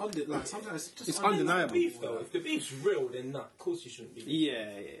 Like, sometimes it's just It's undeniable. undeniable. Beef though. If the beef's real, then nah, of course you shouldn't be. Yeah,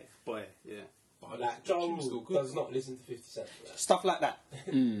 boy, yeah. But Like the Ja tune's still Rule good. does not listen to 50 Cent. Like, Stuff like that.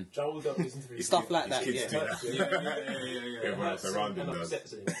 Ja Rule don't listen to 50 Stuff like that. kids Yeah. do that. Yeah. Everyone else around him and does.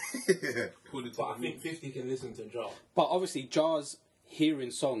 upsets him. Pull it But I to the think roof. 50 can listen to Ja. But obviously, Jar's hearing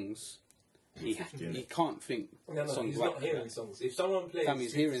songs. He can't think No, songs he's like not hearing songs. If someone plays Fam,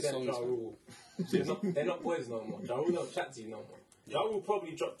 he's 50 hearing Cent, songs, Ja Rule, they're not boys no more. Ja Rule don't chat to you no more. Ja Rule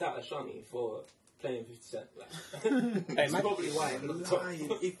probably dropped out of Shanti for playing 50 Cent. Like, that's probably why I'm not top. Lying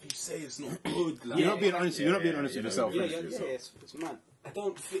if you say it's not good. Like, You're not being honest. You're not being honest with yourself. Yeah, it's mad. I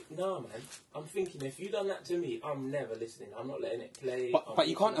don't think, nah, man. I'm thinking if you done that to me, I'm never listening. I'm not letting it play. But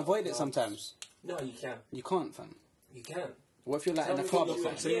you can't avoid it sometimes. No, you can. You can't, fam. You can. What if you're like in the Tell club? me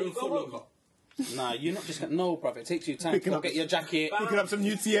fam? what you're Foot Locker. Nah, you're not just gonna. No, bruv, it takes you time. Picking Go up- get your jacket. Picking up some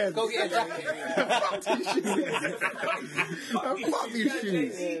UTM. Go get your jacket. Fuck these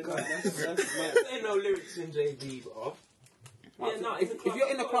shoes. There ain't no lyrics in JB, bro. Yeah, no, If you're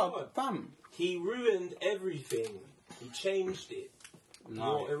in the club, fam. he ruined everything. He changed it.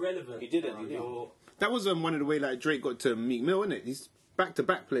 No, You're irrelevant. he didn't, bro. he didn't. You're- That was one of the way like Drake got to Meek Mill, isn't it? He's back to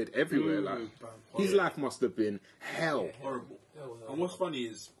back played everywhere. Like his life must have been hell. horrible. hell, And what's funny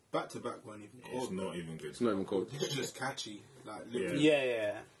is back to back weren't even It's cold. not even good. It's not even cold. It's just catchy, like literally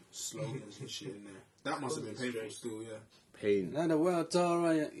Yeah. slogans and shit in there. That must have been painful still, yeah. Pain. Now the world's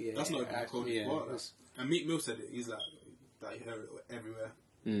alright. Yeah, That's not even a cold yeah. part. And Meek Mill said it. He's like, that you hear it everywhere.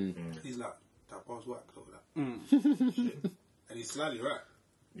 He's like, that bar's whacked over that. Shit. And he's slightly right.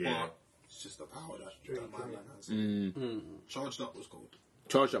 Yeah. But it's just the power that my man has. Charged Up was cold.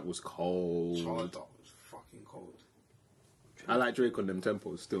 Charged Up was cold. Charged Up was fucking cold. I like Drake on them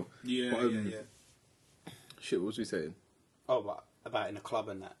tempos still. Yeah, But, yeah. Shit, what was we saying? Oh, but about in a club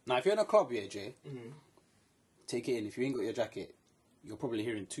and that. Now, if you're in a club, yeah, Jay, take it in. If you ain't got your jacket, you're probably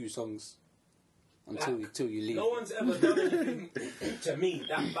hearing 2 songs until you leave. No one's ever done anything to me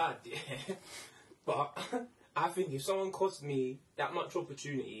that bad, yeah. But I think if someone cost me that much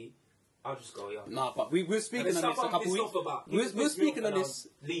opportunity, I'll just go, yeah. Nah, but we were And speaking the on this stuff a I'm couple pissed weeks. off about. We're speaking on I'll this.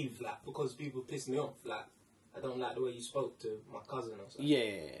 leave, like, because people piss me off. Like, I don't like the way you spoke to my cousin or something.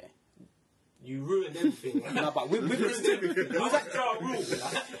 Yeah. You ruined everything. No, but we ruined everything. I was Ja Rule.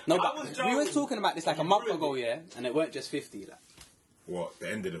 Like, No, I but was Ja we Rule. was talking about this like a You month ruined ago, it. yeah, and it weren't just 50. Like What?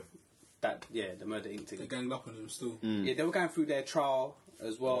 The end of the. that, yeah, the Murder Inc. They thing. ganged up on him still. Yeah, they were going through their trial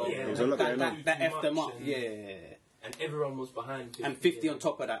as well. Yeah, was a lot going on. that Too effed them much up. and- Yeah, And everyone was behind 50. and 50 on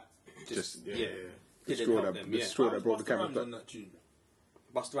top of that. Just Yeah. the Didn't straw help that them, the yeah. straw that brought the Busta camera Rhymes back. on that tune.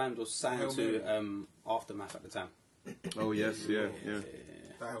 Busta Rhymes was signed Hail to Mary. Aftermath at the time. Oh yes, yeah.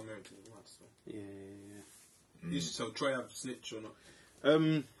 That Hail Mary thing was mad still. Yeah. So Troy have snitch or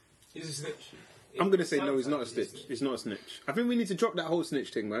not? He's a snitch. I'm gonna say no. Sounds He's not a like snitch. He's not a snitch. I think we need to drop that whole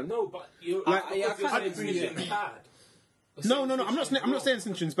snitch thing, man. No, but you're Like, because yeah, you're I saying agree, yeah. snitching's bad. No. I'm not. I'm not saying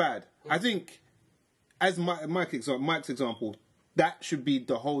snitching's bad. I think, as Mike's example, that should be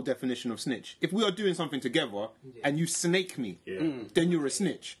the whole definition of snitch. If we are doing something together and you snake me, then you're a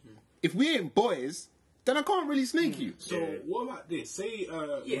snitch. If we ain't boys, then I can't really snake you. So what about this? Say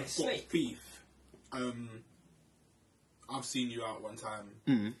you've got snake. beef. I've seen you out one time.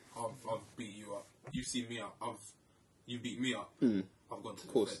 I've beat you up. You've seen me out. You beat me up. I've gone to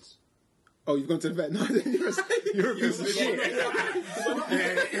the course. feds. Oh, you've gone to the vet? No, then you're a piece of shit.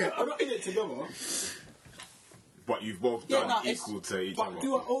 I'm not in it together. But you've both Yeah, done no, it's- equal to each But other.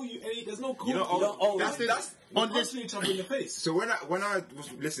 do I owe you any? There's no code. You don't owe- that's that's- on on this- punching each other in the face. So when I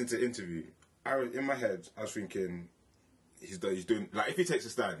was listening to the interview, I was in my head. I was thinking, he's doing like if he takes a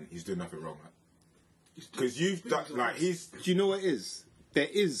stand, he's doing nothing wrong. Because you've done like he's Do you know what it is? There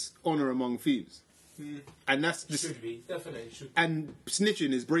is honour among thieves, and that's the, Should be. Definitely should be. and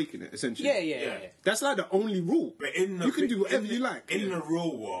snitching is breaking it essentially. Yeah. That's like the only rule. but in the You can do whatever in the- you like. in the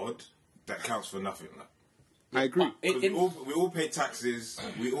real world. That counts for nothing. Like. I agree. 'Cause we all pay taxes.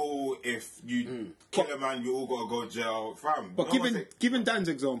 We all, if you kill a man, you all gotta go to jail. Fam, But no one given Dan's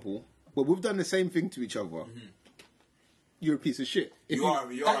example, well, we've done the same thing to each other. You're a piece of shit. If You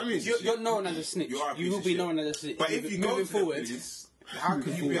are- you I are a mean, piece of You're known as a snitch. You are a You piece will of be shit. known as a snitch. But if you go moving to the forward, police, how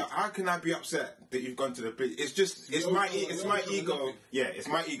can you be? How can I be upset that you've gone to the police? It's just it's my ego. Yeah, it's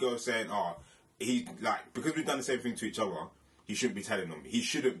my ego saying, oh, he like because we've done the same thing to each other. He shouldn't be telling on me. He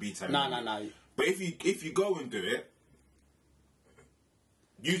shouldn't be telling. on me. No. But if you go and do it,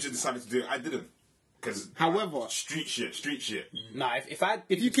 you just decided to do it. I didn't. Because However- street shit. Nah,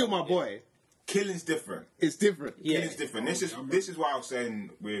 if you kill my boy, Killing's different. it's different. Yeah. Killing's different. This is why I was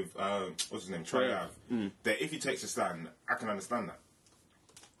saying with what's his name, Troy Ave, that if he takes a stand, I can understand that.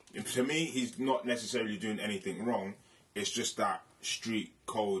 To me, he's not necessarily doing anything wrong. It's just that street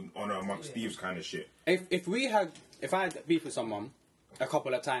code honor amongst thieves kind of shit. if I had beef with someone a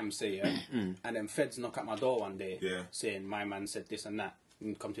couple of times, say yeah, and then feds knock at my door one day, saying my man said this and that,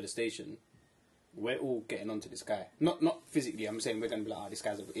 and come to the station, we're all getting onto this guy. Not physically. I'm saying we're gonna be like, oh, this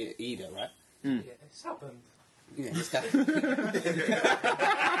guy's a eater, right? Yeah, it's happened. Yeah, this guy.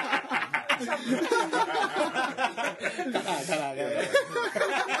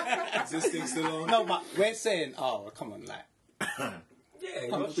 Is this thing still on? No, but we're saying, oh, come on, like. Yeah,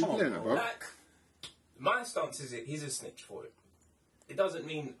 Come but on, bro. like, My stance is he's a snitch for it. It doesn't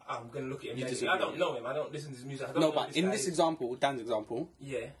mean I'm going to look at him. You negatively. disagree. I don't know him. I don't listen to his music. I don't No, know but in guy this is. example, Dan's example,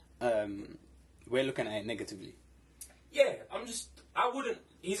 Yeah. we're looking at it negatively. Yeah, I wouldn't.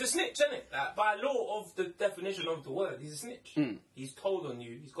 He's a snitch, isn't it? By law of the definition of the word, he's a snitch. He's told on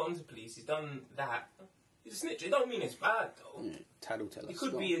you. He's gone to police. He's done that. He's a snitch. It don't mean it's bad though. Tattletale. He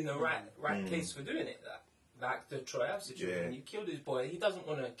could be in the right case for doing it. Like the Troy Ave situation. Yeah. He killed his boy. He doesn't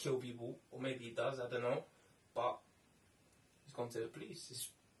want to kill people, or maybe he does. I don't know. But he's gone to the police. It's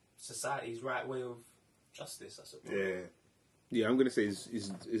society's right way of justice, I suppose. Yeah. Yeah, I'm gonna say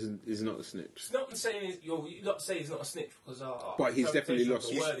he's not a snitch. It's not saying you not say he's not a snitch because But he's definitely interpretation of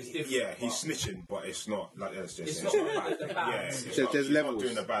lost. The word is different. Yeah, he's but snitching, but it's not like that's just. It's not about the bad. Yeah, There's it's not- there's he's not levels.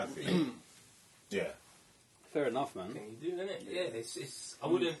 doing a bad thing. Yeah. Fair enough, man. Thing you do, innit? Yeah, it's. I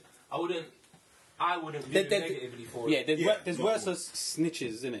wouldn't view him negatively for Yeah, it. there's worse as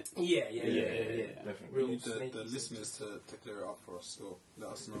snitches, isn't it? Yeah. Definitely. Real We need the snakes. listeners to clear it up for us. So let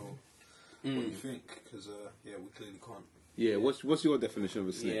us know what you think, because we clearly can't. Yeah, what's your definition of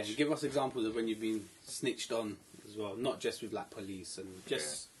a Yeah, snitch? give us examples of when you've been snitched on as well, not just with like police and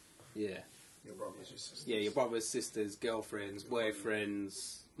just Your brothers, your sisters. your brothers, sisters, girlfriends,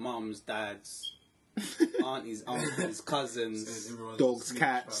 boyfriends, mums, dads, aunties, uncles, Says cousins, everyone's Dogs, a snitch,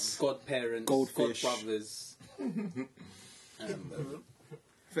 cats. godparents, Goldfish. godbrothers,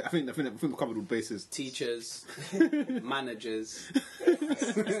 I think we covered all bases. teachers, managers,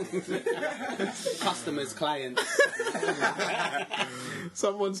 customers, clients.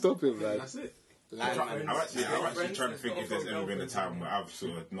 Someone stop him, fam. man. That's it. linemen. I'm actually trying to think if there's ever been a time where I've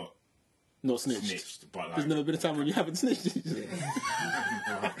sort of not Not snitched. snitched, but like. There's never been a time when you haven't snitched.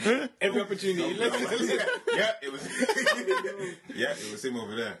 Every opportunity. Yeah, it was. Yeah, it was him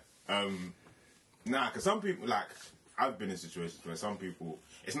over there. Nah, because some people like I've been in situations where some people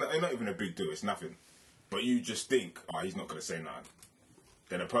it's not even a big deal. It's nothing, but you just think, oh, he's not gonna say nothing.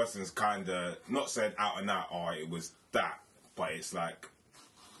 Then a person's kind of not said out and out, oh, it was that, but it's like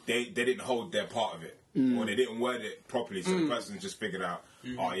they didn't hold their part of it, or they didn't word it properly, so the person just figured out,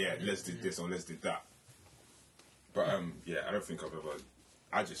 oh yeah, let's do this or let's do that. But yeah, I don't think I've ever.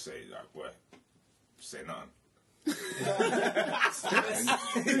 I just say like, boy, say nothing. It's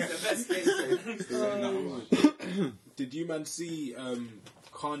the best case. Did you man see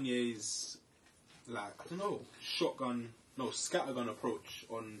Kanye's scattergun approach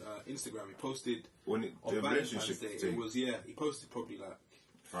on Instagram? He posted When it, on the Valentine's relationship Day. thing, It was he posted probably like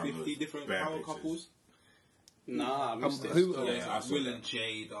Found 50 those different bad power pictures. couples. Nah, I missed it. who- So, Yeah, I saw Will that. and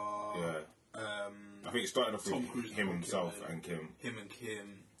Jade are yeah. I think it started off Tom with Cruise him and himself Kim, and Kim, him and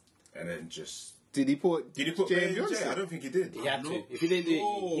Kim. and then just. Did he put Did he put Jay and Jay? Beyonce? I don't think he did. He had I'm to. not If he didn't do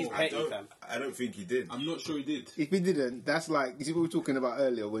it, he's sure. petty, fam. I don't think he did. I'm not sure he did. If he didn't, that's like you see what we were talking about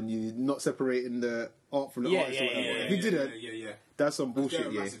earlier when you not separating the art from the Yeah, artist. yeah, or whatever. yeah, If he didn't, Yeah. that's some They're bullshit.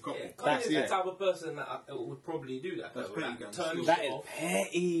 a Yeah, massive couple. Kanye's the yeah. type of person that would probably do that. That's though, pretty like, gang. turn his That shit is off,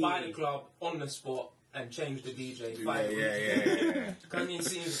 petty. buy the club on the spot and change the DJ. Yeah. Kanye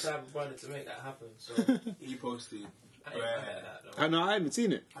seems the type of brother to make that happen. So He posted. I ain't mad at that though. I know I haven't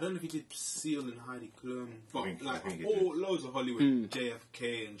seen it. I don't know if he did Seal and Heidi Klum, but I think he all loads of Hollywood,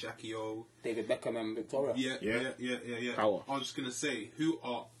 JFK and Jackie O. David Beckham and Victoria. Yeah. Power. I was just gonna say, who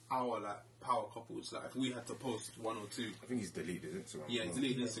are our power couples? Like, if we had to post one or two, I think he's deleted Instagram. yeah, he's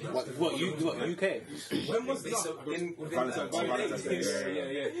deleting Instagram. What UK? When was this? Within Valentine's Day,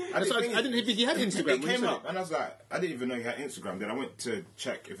 yeah. I didn't think he had Instagram. It when you came said up, and I was like, I didn't even know he had Instagram. Then I went to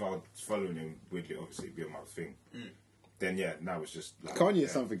check if I was following him. Weirdly, obviously, it'd be on my thing. Then yeah, now it's just like, Kanye yeah.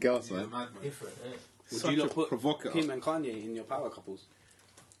 is something else, Yeah, man. madman. different. Would Such you a not put provocateur. Kim and Kanye in your power couples?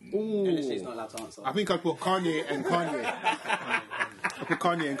 Ooh. NSA's not allowed to answer. I think I'd put Kanye and Kanye. I put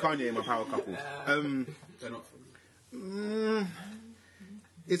Kanye and Kanye in my power couple. They're not for me.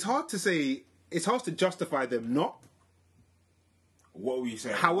 It's hard to say. It's hard to justify them not. What were you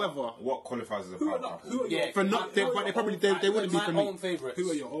saying? However- what qualifies as a power couple? Who are your, Yeah, For not, they, but they probably they wouldn't be my for me. own favourites. who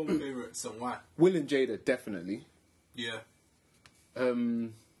are your own favourites and why? Will and Jada definitely. Yeah. Yeah,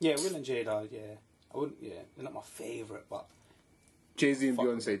 Will and Jada. Yeah, I wouldn't. Yeah, they're not my favourite, but Jay-Z and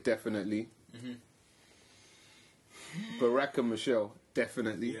Beyonce definitely. Barack and Michelle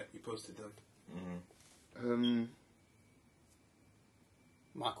definitely. Yeah, you posted them.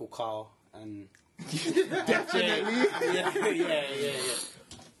 Michael Carl and Definitely. yeah.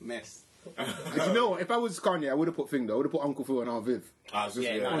 Mess. Do you know what? If I was Kanye, I would have put Thing though. I would have put Uncle Phil and Arviv I was just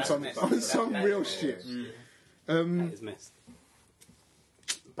Yeah, no, on that's some messed. on some That real is shit. That is mess.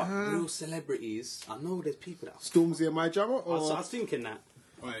 But real celebrities, I know there's people that. Stormzy and My Drama, I or was thinking that.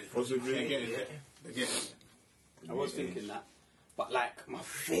 Right. Possibly. They're getting it. They're getting it. I was thinking that. But like my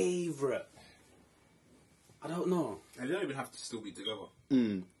favourite. I don't know. And they don't even have to still be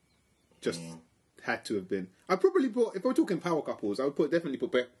together. Just had to have been. I probably put, if we're talking power couples, I would definitely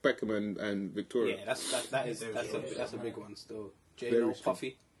put Beckham and Victoria. Yeah, that's a big one still. Very J-Lo, strong.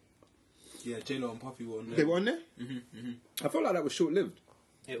 Puffy. Yeah, J-Lo and Puffy were on there. They were on there. I felt like that was short lived.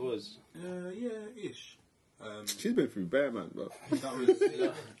 It was. Yeah, ish. She's been through bear, man. But That was...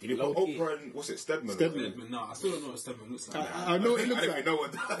 Did you put Low-key. Oprah and, what's it, Stedman? Stedman. No, I still don't know what Stedman looks like. I know what it looks I don't like. even know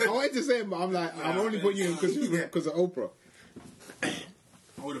what that I wanted to say him, but I'm like, I'm only putting you in because of Oprah.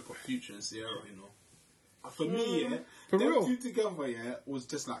 I would have put Future and Sierra, you know. For me, yeah, For them real? two together, yeah, was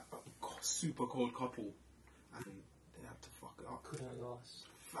just like a super cold couple, and they had to fuck it up. Couldn't last.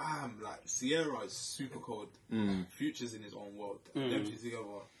 Fam, like Sierra is super cold. Future's in his own world. Them two together,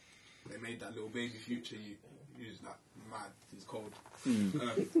 they made that little baby Future. He's like mad. He's cold. Then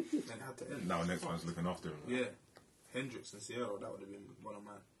it had to end. Now next one's looking after him. Yeah, Hendrix and Sierra. That would have been one of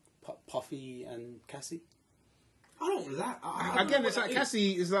mine. Puffy and Cassie. I don't like. I don't Again, know it's what like that is.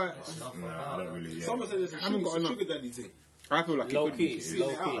 Cassie is like. No, I don't really. Yeah. Someone said it's a haven't got enough. sugar daddy thing. I feel like Low it could be. key, low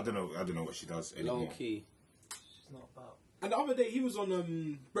key, I don't know what she does low anymore. key. It's not about. And the other day he was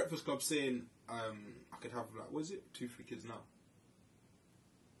on Breakfast Club saying I could have like what is it 2-3 kids now,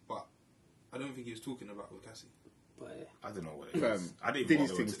 but I don't think he was talking about with Cassie. But I don't know what it is. Fam, I didn't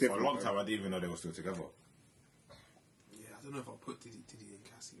Diddy's even know they thing's were for a different, long bro. time. I didn't even know they were still together. Yeah, I don't know if I'll put Diddy and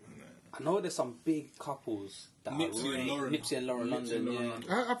Cassie. Man. I know there's some big couples that Nipsey are and Lauren. Nipsey and Lauren Nipsey London. and Lauren Yeah.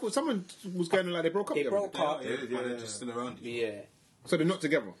 London. I thought someone was going like they broke up. They the other broke day. up. Yeah, but they're just still around. Yeah. So they're not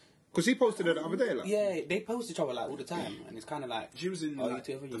together. Because he posted it the other day. Like, Yeah, they post each other like all the time, and it's kind of like She was in Oh, you like,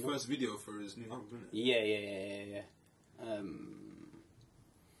 together, the you know? first video for his new album, isn't it? yeah.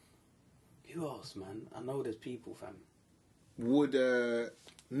 Who else, man? I know there's people, fam. would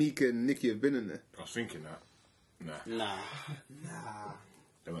Meek and Nicki have been in there? I was thinking that. Nah, Nah. Nah,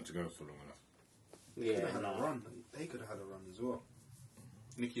 they weren't together for long enough. they Yeah, had a nah. run. They could have had a run as well.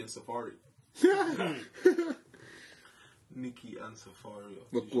 Nicki and Safari. Nicki and Safari.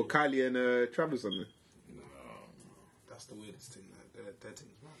 Were Kylie and Travis on there? That's the weirdest thing. Like, their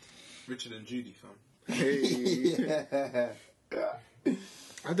thing's mad. Richard and Judy, fam. Hey.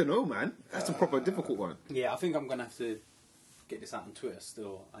 I don't know, man. That's a proper difficult one. Yeah, I think I'm gonna have to get this out on Twitter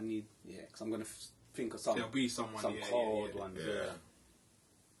still. I need, because I'm gonna think of some There'll be someone. some yeah, cold yeah. ones.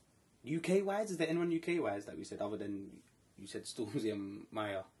 Yeah. UK wise, is there anyone UK wise that we said other than you said Stormzy and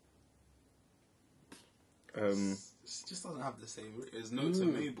Maya? It just doesn't have the same. There's Notes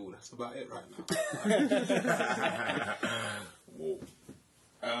and Mabel. That's about it right now. Whoa.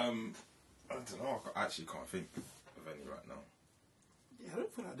 I don't know. I actually can't think of any right now. Yeah, I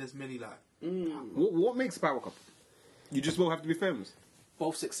don't feel like there's many like. What makes a power couple? You just won't have to be famous.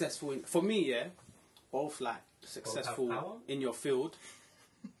 Both successful for me, yeah. Both like have successful power? in your field,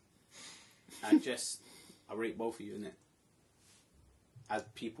 and just I rate both of you in it as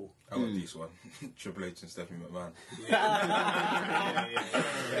people. I got this one. Triple H and Stephanie McMahon. Yeah,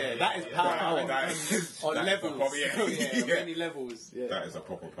 that is power. That is- On that is levels, the proper- yeah. on Yeah. many levels. Yeah. That is a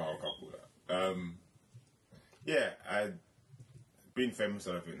proper power couple. That. Being famous,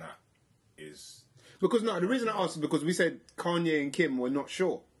 I don't think that is. Because no, the reason I asked is because we said Kanye and Kim were not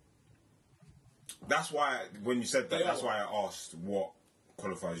sure. That's why when you said that, that's why I asked what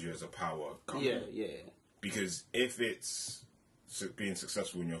qualifies you as a power couple. Yeah. Because if it's being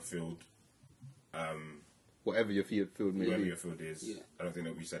successful in your field, Whatever your field may whatever be. your field is, Yeah. I don't think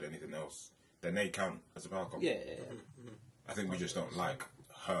that we said anything else. Then they count as a power couple. Yeah. I think we just don't like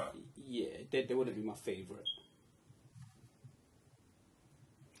her. Yeah. They wouldn't be my favourite.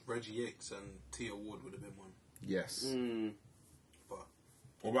 Reggie Yates and Tia Ward would have been one. Yes. But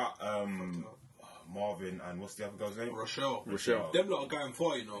What about Marvin and what's the other girl's name? Rochelle. Rochelle. Them lot are going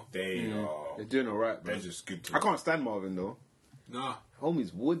far, you know. They are. They're doing alright, They're man. just good to. I can't stand Marvin though. Nah.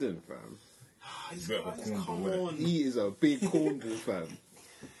 Homie's wooden, fam. He's Bit of a cornball, come innit? on. He is a big cornball, fam.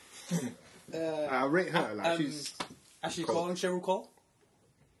 I rate her like she's. Ashley Cole. Cole and Cheryl Cole.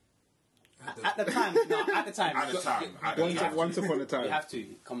 At the time, At the time. Once upon a You time. have to.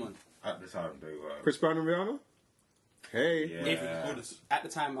 Come on. At the time, they were. Chris Brown and Rihanna. Hey, Yeah. At the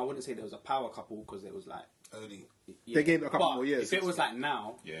time, I wouldn't say there was a power couple because it was like. Early. Yeah. They gave it a couple But more years. If it was like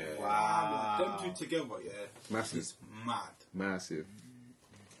now, Yeah. Them two together, yeah. Massive. It's mad. Massive.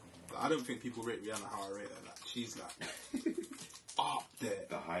 Like, I don't think people rate Rihanna how I rate her. Like, she's like up there.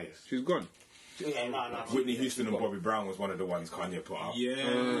 The highest. She's gone. yeah, no. Whitney Houston and Bobby Brown was one of the ones Kanye put up. Yeah.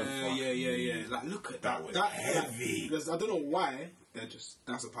 Like, look at That was That, heavy. because I don't know why. They're just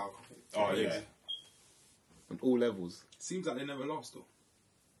that's a power couple. Oh yeah. On all levels. Seems like they never lost though.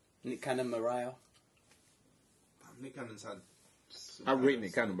 Nick Cannon, Mariah. Nick Cannon's had. I rate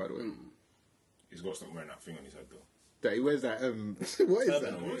Nick Cannon, by the way. He's got to stop wearing that thing on his head though. That he wears that what is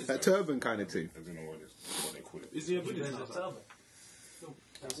Turban. that? That turban kind of thing. I don't know what they call it. Is he a Buddhist?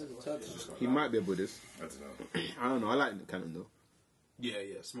 He might be a Buddhist. I don't know. I don't know. I like Cannon though. Yeah,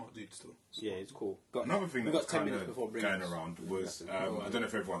 smart dude still. Yeah, it's cool. Got Another thing we that was got 10 kind minutes before of bringing going us. around was I don't know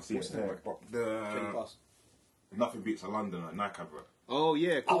if everyone's seen it, but Kenny the Pass. Nothing Beats a London like Nike advert. Oh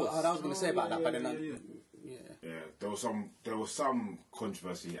yeah, of course. I was going to say about that, but then Yeah, there was some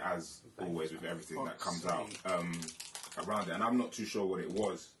controversy as always with everything that comes out around it, and I'm not too sure what it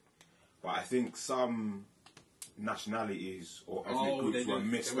was, but I think some nationalities or ethnic groups were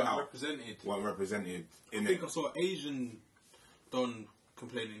missed they weren't out, represented. weren't represented in I think it. I saw Asian Don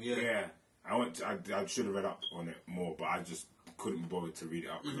complaining. Yeah, I should have read up on it more, but I just couldn't be bothered to read it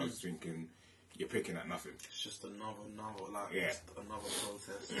up because I was thinking you're picking at nothing. It's just another like Yeah. just another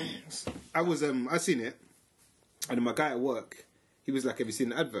protest. I was I seen it, and then my guy at work, he was like, "Have you seen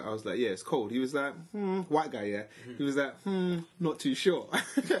the advert?" I was like, "Yeah, it's cold." He was like, white guy, yeah. He was like, not too sure.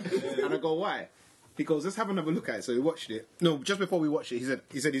 And I go, "Why?" He goes, "Let's have another look at it." So we watched it. No, just before we watched it,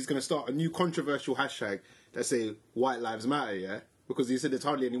 he said he's going to start a new controversial hashtag that say "White Lives Matter," yeah, because he said there's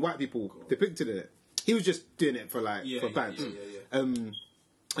hardly any white people depicted in it. He was just doing it for bands.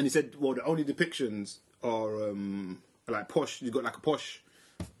 And he said, well, the only depictions are like posh. You got like a posh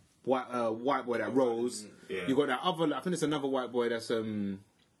white boy that rolls. Yeah. You got that other. I think there's another white boy that's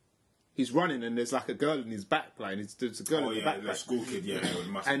he's running and there's like a girl in his back line. There's a girl in the back. The school kid, yeah. With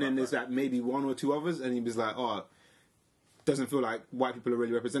a massive And then backpack. there's like maybe one or two others, and he was like, "Oh, doesn't feel like white people are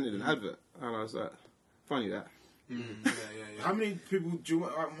really represented in the advert." And I was like, "Funny that." How many people do you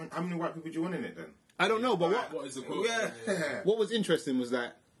want? How many white people do you want in it then? I don't know, but What is the quote? Yeah, what was interesting was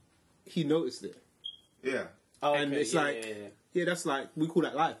that he noticed it, yeah. and it's that's like we call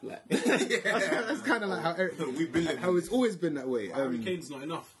that life. Like that's kind of like how We've been living. how it's always been that way. Harry Kane's not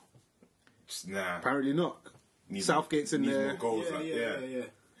enough. Nah. Apparently not. Needs Southgate's in needs there. more goals, like, Yeah.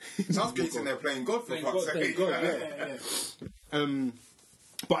 Southgate's in there playing God for fuck's sake. Yeah.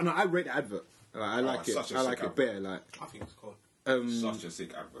 But no, I rate the advert. Like, I like it. such a I like sick it better. Like I think it's cold. Such a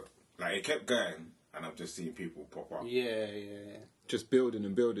sick advert. Like it kept going, and I've just seen people pop up. Yeah. just building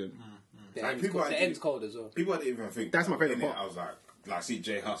and building. The Like, end's people cold, are- the end's cold as well. People didn't even think That's my favourite in it, part. I was like see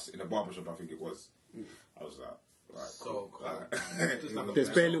Jay Huss in a barbershop. I think it was. I was like, So cold. like, There's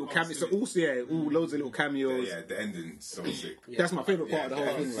bare little cameos. So also, all loads of little cameos. yeah, the ending's so sick. That's my favourite part Yeah, of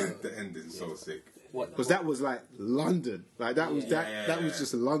the whole thing. Like, the ending's so sick. because that was like London. Like that was that was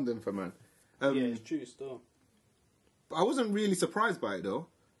just London for man. Yeah, it's true still. But I wasn't really surprised by it though.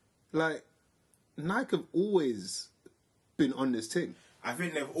 Like Nike have always been on this thing. I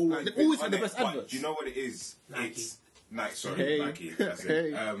think they've always They've been always on had the it, best but adverts. Do you know what it is? It's Nike. Sorry, Hey, Nike. That's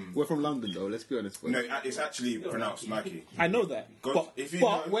hey. it. We're from London though. Let's be honest. No, it's actually pronounced Nike. I know that. Go- if you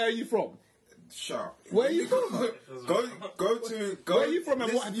but know- where are you from? Shut up. Where are you from? Go to. Where are you from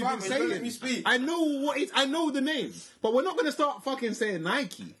and what have you been saying? Let me speak. I know what it. I know the name, but we're not going to start fucking saying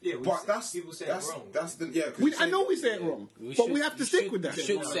Nike. Yeah, But that's people say that's it wrong. that's the yeah. 'cause We, you I say- know we say it wrong, but we have to stick with that. You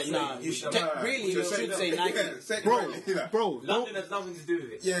should say nah. You should- Really, you just should say yeah, Nike. say it Bro, correctly, like, bro, London don't, has nothing to do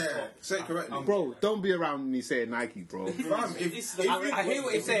with it. Yeah, say it correctly. bro, don't be around me saying Nike, bro. Fam, This is if the- you- I hear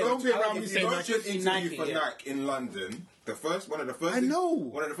what you're if you saying. Don't be around me if saying you go Nike. to an interview Nike, for yeah. Nike in London, one of the first I things, know.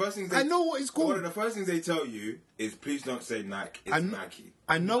 one of the first things I know what it's called. One of the first things they tell you is please don't say Nike. It's I kn- Nike.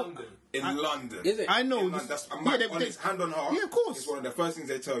 I know. London. In London. Is it? I know. In London, that's, I'm Yeah, like, honest, hand on heart. Yeah, of course. It's one of the first things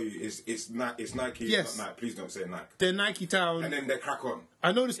they tell you is it's Nike, Yes. not Nike. Please don't say Nike. They're Nike Town. And then they crack on.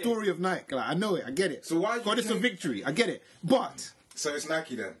 I know the story of Nike. Like, I know it. I get it. So why do got you this a think- victory? I get it. But So it's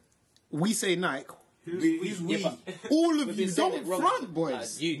Nike then. we say Nike. Who's we? All of We've you been saying don't it wrong. front,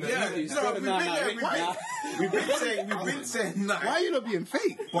 boys. You, Yeah, you no, we've been there, right? We've been saying Nike. Why are you not being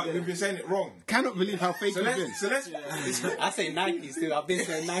fake? But we've been saying it wrong. Cannot believe how fake So you've been. let's I say Nike still. I've been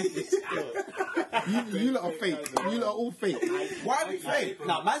saying Nike still. You lot are fake. You lot are all fake. why are we fake?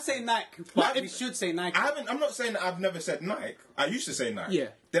 Nah, man say Nike, but we should say Nike. I'm not saying that I've never said Nike. I used to say Nike. Yeah.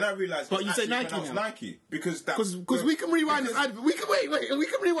 Then I realised But it's you say actually Nike pronounced now. Nike because Because we can rewind this advert. We can wait. We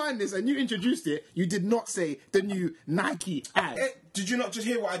can rewind this, and you introduced it. You did not say the new Nike ad. Did you not just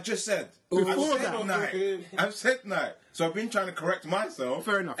hear what I just said? Before I've that. said Nike. I've said Nike. So I've been trying to correct myself.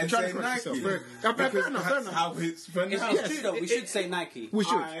 Fair enough. And You're trying say to correct Nike. yourself. Fair enough, fair Because enough, that's fair enough. how it's pronounced. It's true though. We should say Nike. We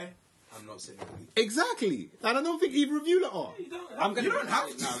should. I'm not saying elite. Exactly. And I don't think either of you lot are. I'm gonna. You don't have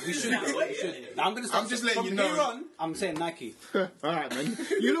to. No, we should. We should. No, I'm gonna start. I'm just letting from you know. here on, I'm saying Nike. All right, man.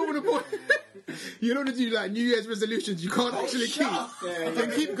 You don't want to put. You don't want to do like New Year's resolutions. You can't actually keep.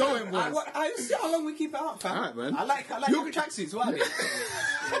 Then keep going, boys. I see how long we keep it up, fam. All right, man. I like You're- your tracksuits. What?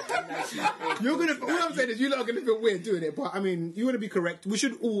 You're gonna. All I'm saying is you lot are gonna feel weird doing it, but I mean, you want to be correct. We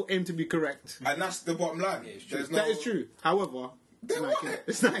should all aim to be correct. And that's the bottom line. There's That is true. However, it's Then Nike. what?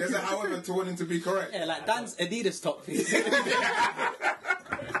 It's Nike. There's a however to wanting to be correct. Yeah, like Dan's Adidas top thing.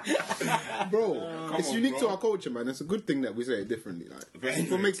 Bro, it's on, unique bro. to our culture, man. It's a good thing that we say it differently. Like,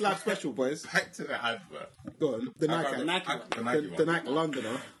 it's what makes life special, boys. Back to the advert. Go on, the Nike, The Nike the one. Nike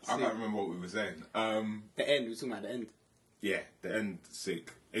Londoner. I can't remember what we were saying. The end. We're talking about the end. Yeah, the end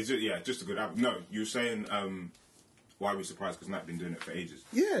sick. It's just, just a good album. No, you were saying why are we surprised because Nike been doing it for ages.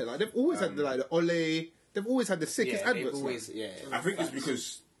 Yeah, like they've always had the Ole. They've always had the sickest Yeah, they've adverts. always. man. Yeah. I think it's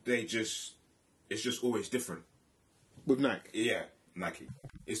because it's just always different. With Nike. Yeah, Nike.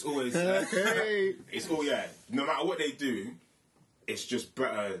 It's always Hey. it's all no matter what they do, it's just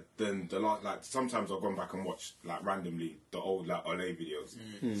better than the last. Like sometimes I've gone back and watched like randomly the old like Ole videos.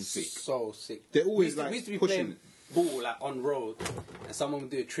 Sick. So sick. They're always, we like, used to be pushing playing ball like on road, and someone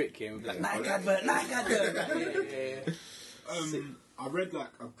would do a trick here and be like Nike advert, Nike advert. Yeah. I read like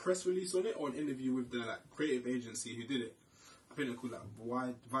a press release on it or an interview with the like creative agency who did it. I think they're called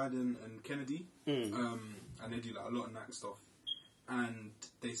like Wyden and Kennedy, and they do like a lot of Nike stuff. And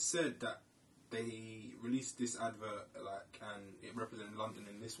they said that they released this advert like and it represented London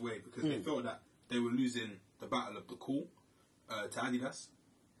in this way because they felt that they were losing the battle of the cool to Adidas.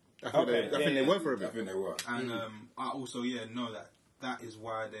 I think they were for a I bit. think they were. And I also know that is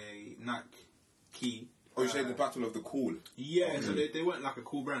why Nike. Oh, you say the battle of the cool. Yeah, so they weren't like a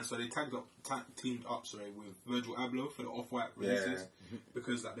cool brand, so they teamed up with Virgil Abloh for the Off-White releases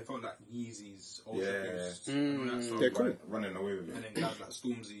because like they felt like Yeezy's Ultra Boost and all that stuff. They're cool. Running away with And it. then guys like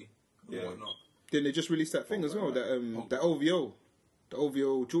Stormzy and whatnot. Then they just released that thing as well, that OVO, the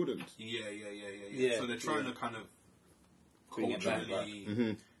OVO Jordans. Yeah. So they're trying to kind of Bring it back.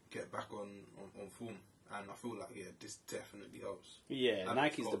 culturally get back on form. And I feel like, this definitely helps. Yeah, And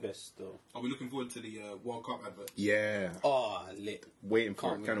Nike's oh, the best though. Are we looking forward to the World Cup advert? Yeah, Oh, lit. waiting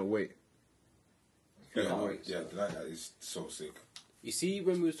for Can't it. Cannot wait. Yeah, Cannot wait. that is so sick. You see,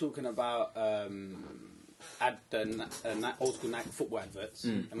 when we were talking about old school Nike football adverts,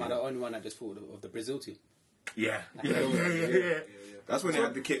 am I the only one that just thought of the Brazil team? Yeah. That's when they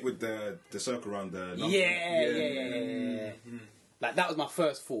had the kit with the circle around the number. Yeah. Like that was my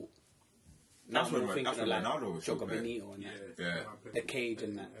first thought. Now That's I'm when thinking that's of when like Ronaldo was so Joga great. Benito and that. Yeah. The Cage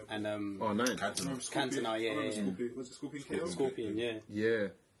and that. And Oh, nice. Cantona, yeah. Was it Scorpion KO? Scorpion, yeah.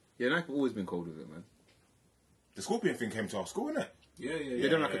 Yeah, Nike have always been cold with it, man. The Scorpion thing came to our school, innit? They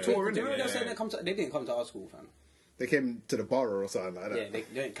done like a tour, Do you innit? remember they were saying they didn't come to our school, fam? They came to the borough or something like that. Yeah, they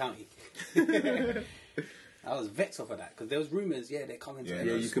didn't county. I was vexed off of that because there was rumours. Yeah, they're coming to.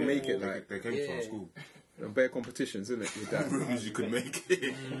 Yeah, you can make it like They came to our school. bare competitions, isn't it? With that. Rumours you could make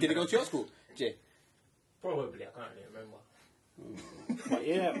it. Did they go to your school, Jay? Probably, I can't really remember. But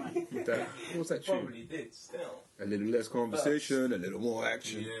yeah, man. With that. What was that tune? Probably did, still. A little less conversation, a little more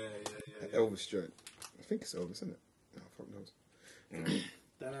action. Yeah. Elvis joint. I think it's Elvis, isn't it? No, fuck knows.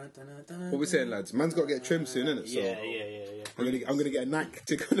 What we saying, lads? Man's got to get trimmed soon, innit? So Yeah. I'm gonna get a Nike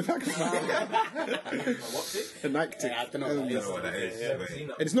tick on the back of my head. A Nike tick. Yeah, I don't know I don't know what that is.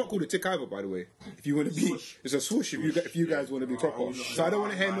 And it's not called a tick either, by the way. If you want to be, it's a swoosh. If you guys want to be proper. So I don't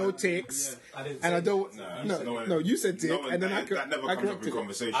want to hear no ticks, and I don't. No, you said tick, and then I that never comes up corrected in it.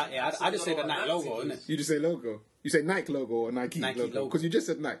 conversation. I just say the Nike logo, innit? You just say logo. You say Nike logo or Nike Nike logo logo. because you just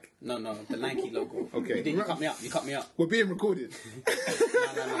said Nike. No, the Nike logo. Okay. You cut me up. You cut me up. We're being recorded.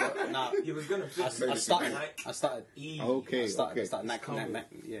 No. He was gonna fix I started. Okay. I started Nike.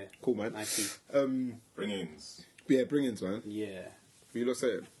 Yeah. Cool, man. Nike. Bring-ins. Yeah, bring-ins, man. Yeah. You lot say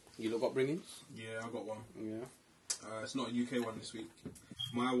it. You lot got bring-ins? Yeah, I got one. Yeah. It's not a UK one this week.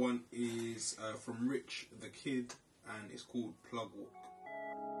 My one is from Rich the Kid, and it's called Plug Walk.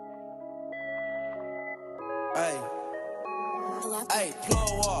 Hey, plug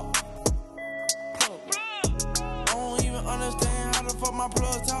walk. I don't even understand how the fuck my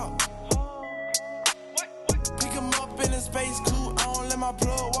plug talk. Pick him up in a space coupe, I don't let my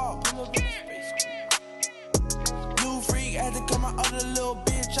plug walk. New freak, had to cut my other little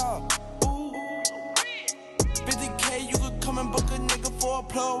bitch off. Ooh. 50K, you could come and book a nigga for a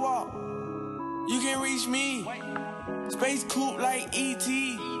plug walk. You can reach me, space coupe like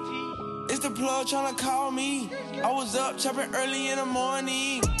E.T. It's the plug tryna call me. I was up chopping early in the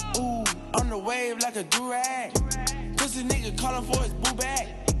morning. Ooh, on the wave like a durag. Pussy nigga calling for his boo bag.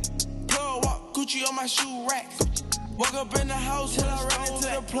 Gucci on my shoe racks. Woke up in the house till I ran into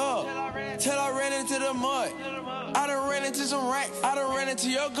the plug. Till I ran into the mud. I done ran into some racks. I done ran into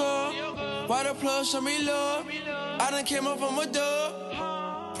your girl. Why the plug show me love? I done came up from a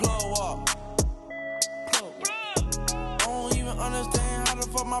dub. Plug walk. I don't even understand how the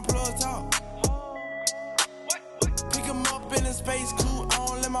fuck my plug talk. Pick him up in a space coupe. I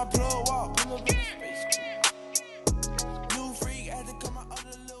don't let my plug walk. New freak had to cut my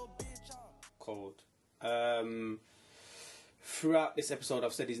other little bitch off. Cold. Throughout this episode,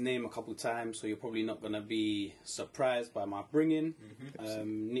 I've said his name a couple times, so you're probably not gonna be surprised by my bringing.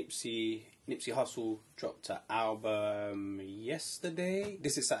 Nipsey Hussle dropped an album yesterday.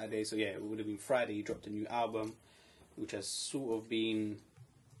 This is Saturday, so yeah, it would have been Friday. He dropped a new album, which has sort of been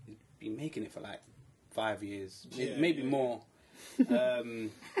making it for like 5 years, maybe more.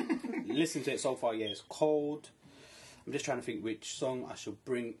 Listen to it so far. Yeah, it's cold. I'm just trying to think which song I should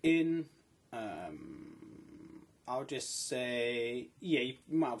bring in. I'll just say, you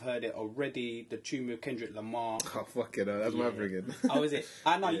might have heard it already. The tune with Kendrick Lamar. Oh, fuck it, that's my bringing. Oh, is it?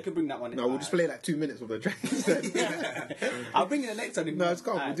 I know, you can bring that one in. No, we'll just play like 2 minutes of the track instead. I'll bring in the next one. No, it's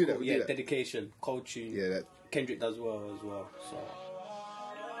cool. We'll do that. We'll do that. Dedication, cold tune. Yeah, that. Kendrick does well as well. So.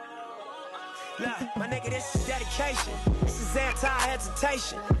 Look, my nigga, this is dedication. This is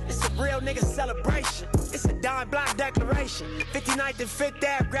anti-hesitation. It's a real nigga celebration. It's a dime block declaration. 59th and 5th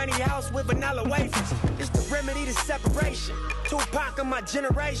Ave, granny house with vanilla wafers. It's the remedy to separation. Tupac of my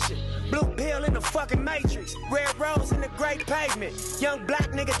generation. Blue pill in the fucking matrix. Red rose in the great pavement. Young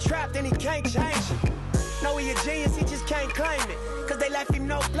black nigga trapped and he can't change it. Know he a genius, he just can't claim it. Cause they left him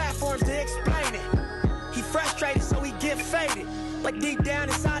no platforms to explain it. He frustrated, so he get faded. But deep down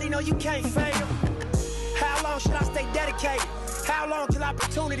inside, he know you can't fade him. How long should I stay dedicated? How long till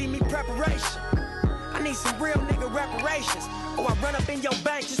opportunity meet preparation? I need some real nigga reparations. Or I run up in your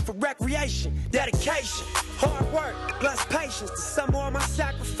bank just for recreation. Dedication, hard work, plus patience. To some more of my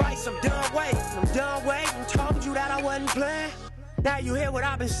sacrifice, I'm done waiting. Told you that I wasn't playing. Now you hear what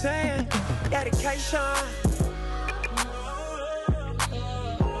I've been saying. Dedication.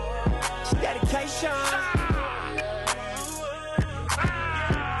 Dedication.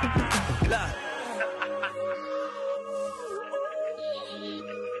 Look.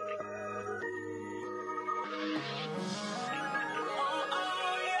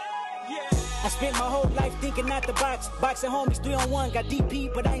 I spent my whole life thinking out the box. Boxing homies 3-on-1, got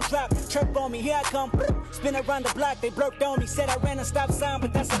DP, but I ain't dropped. Chirp on me, here I come. Spin around the block, they blurked on me. Said I ran a stop sign,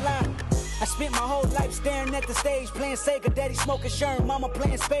 but that's a lie. I spent my whole life staring at the stage, playing Sega, daddy smoking Sherm, mama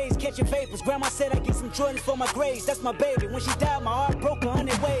playing spades, catching vapors. Grandma said I get some Jordans for my grades, that's my baby. When she died, my heart broke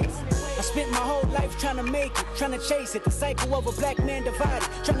 100 ways. I spent my whole life trying to make it, trying to chase it. The cycle of a black man divided,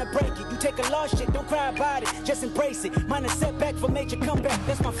 trying to break it. You take a lost shit, don't cry about it, just embrace it. Mine a setback for major comeback,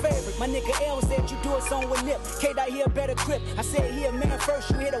 that's my favorite. My nigga L said you do it song with Nip. K-Dot here better grip. I said he a man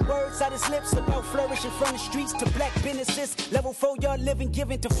first, you hear the words out his lips about flourishing from the streets to black businesses. Level 4 y'all living,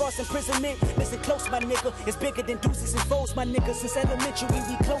 giving to false imprisonment. Listen close, my nigga, it's bigger than deuces and foes, my nigga. Since elementary,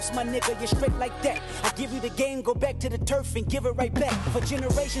 we close, my nigga. You're straight like that. I give you the game, go back to the turf and give it right back. For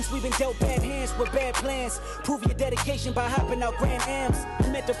generations, we've been dealt bad hands with bad plans. Prove your dedication by hopping out Grand Ams.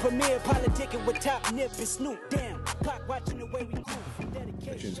 I'm at the premiere, politicking with Top Nip and Snoop. Damn, clock watching the way we move.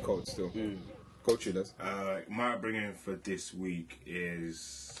 That tune's cold still. Cold tuners. My bringing for this week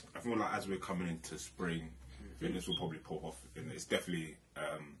is, I feel like as we're coming into spring, I think this will probably pop off. And it's definitely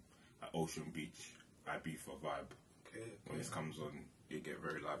at Ocean Beach, Ibiza vibe. When this comes on, it get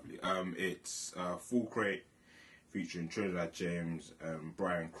very lively. It's Full Crate featuring Trinidad James and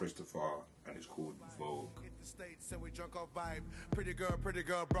Brian Christopher, and it's called Vogue. The States and we drunk off vibe. Pretty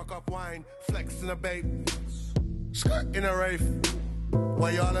girl, broke off wine. Flexing a babe. Skirt in a rave.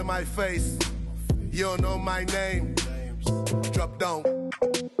 Why y'all in my face? You don't know my name. Drop down.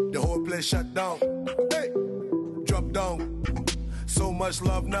 The whole place shut down. Hey, drop down. So much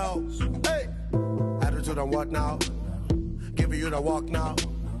love now. Hey, attitude on what now? Giving you the walk now.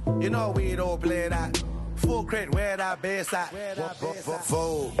 You know we don't play that. Full Crate, where that bass at?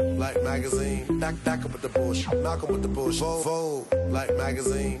 Vogue, like magazine. Dack up with the bullshit. Malcolm with the bullshit. Vogue, like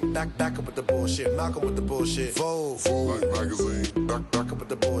magazine. Dack up with the bullshit. Malcolm with the bullshit. Vogue, like magazine. Dack up with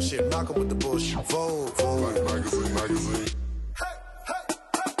the bullshit. Malcolm with the bullshit. Vogue, like magazine.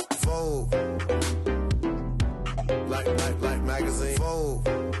 Vogue, like magazine. Vogue,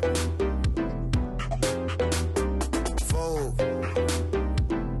 Vogue.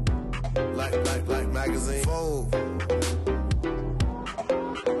 Like magazine. Vogue.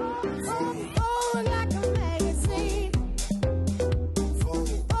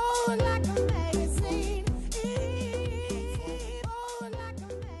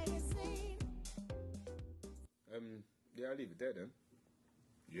 there then.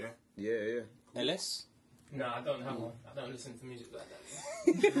 Yeah. Yeah. LS? No, I don't have one. I don't listen to music like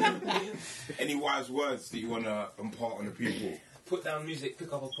that. Any wise words that you want to impart on the people? Put down music,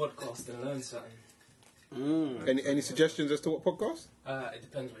 pick up a podcast, and learn something. Any suggestions as to what podcast? It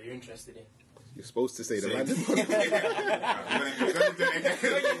depends what you're interested in. You're supposed to say the random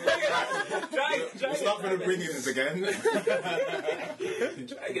It's not going to bring it again.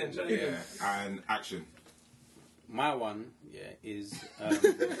 Try again. Yeah, and action. My one, is...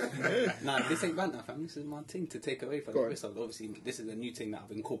 nah, this ain't banter, fam. This is my thing to take away from the episode. Obviously, this is a new thing that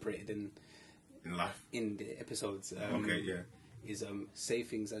I've incorporated in life, in the episodes. Is say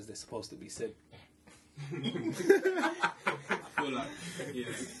things as they're supposed to be said. I feel like,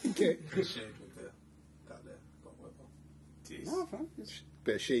 okay. Shared with that there, but whatever. Jeez. No, fam.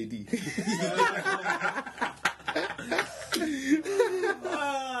 Bit shady.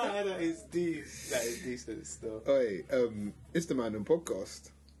 That is deep. That is decent stuff. Oi, it's the Man and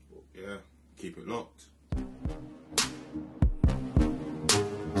Podcast. Yeah, keep it locked.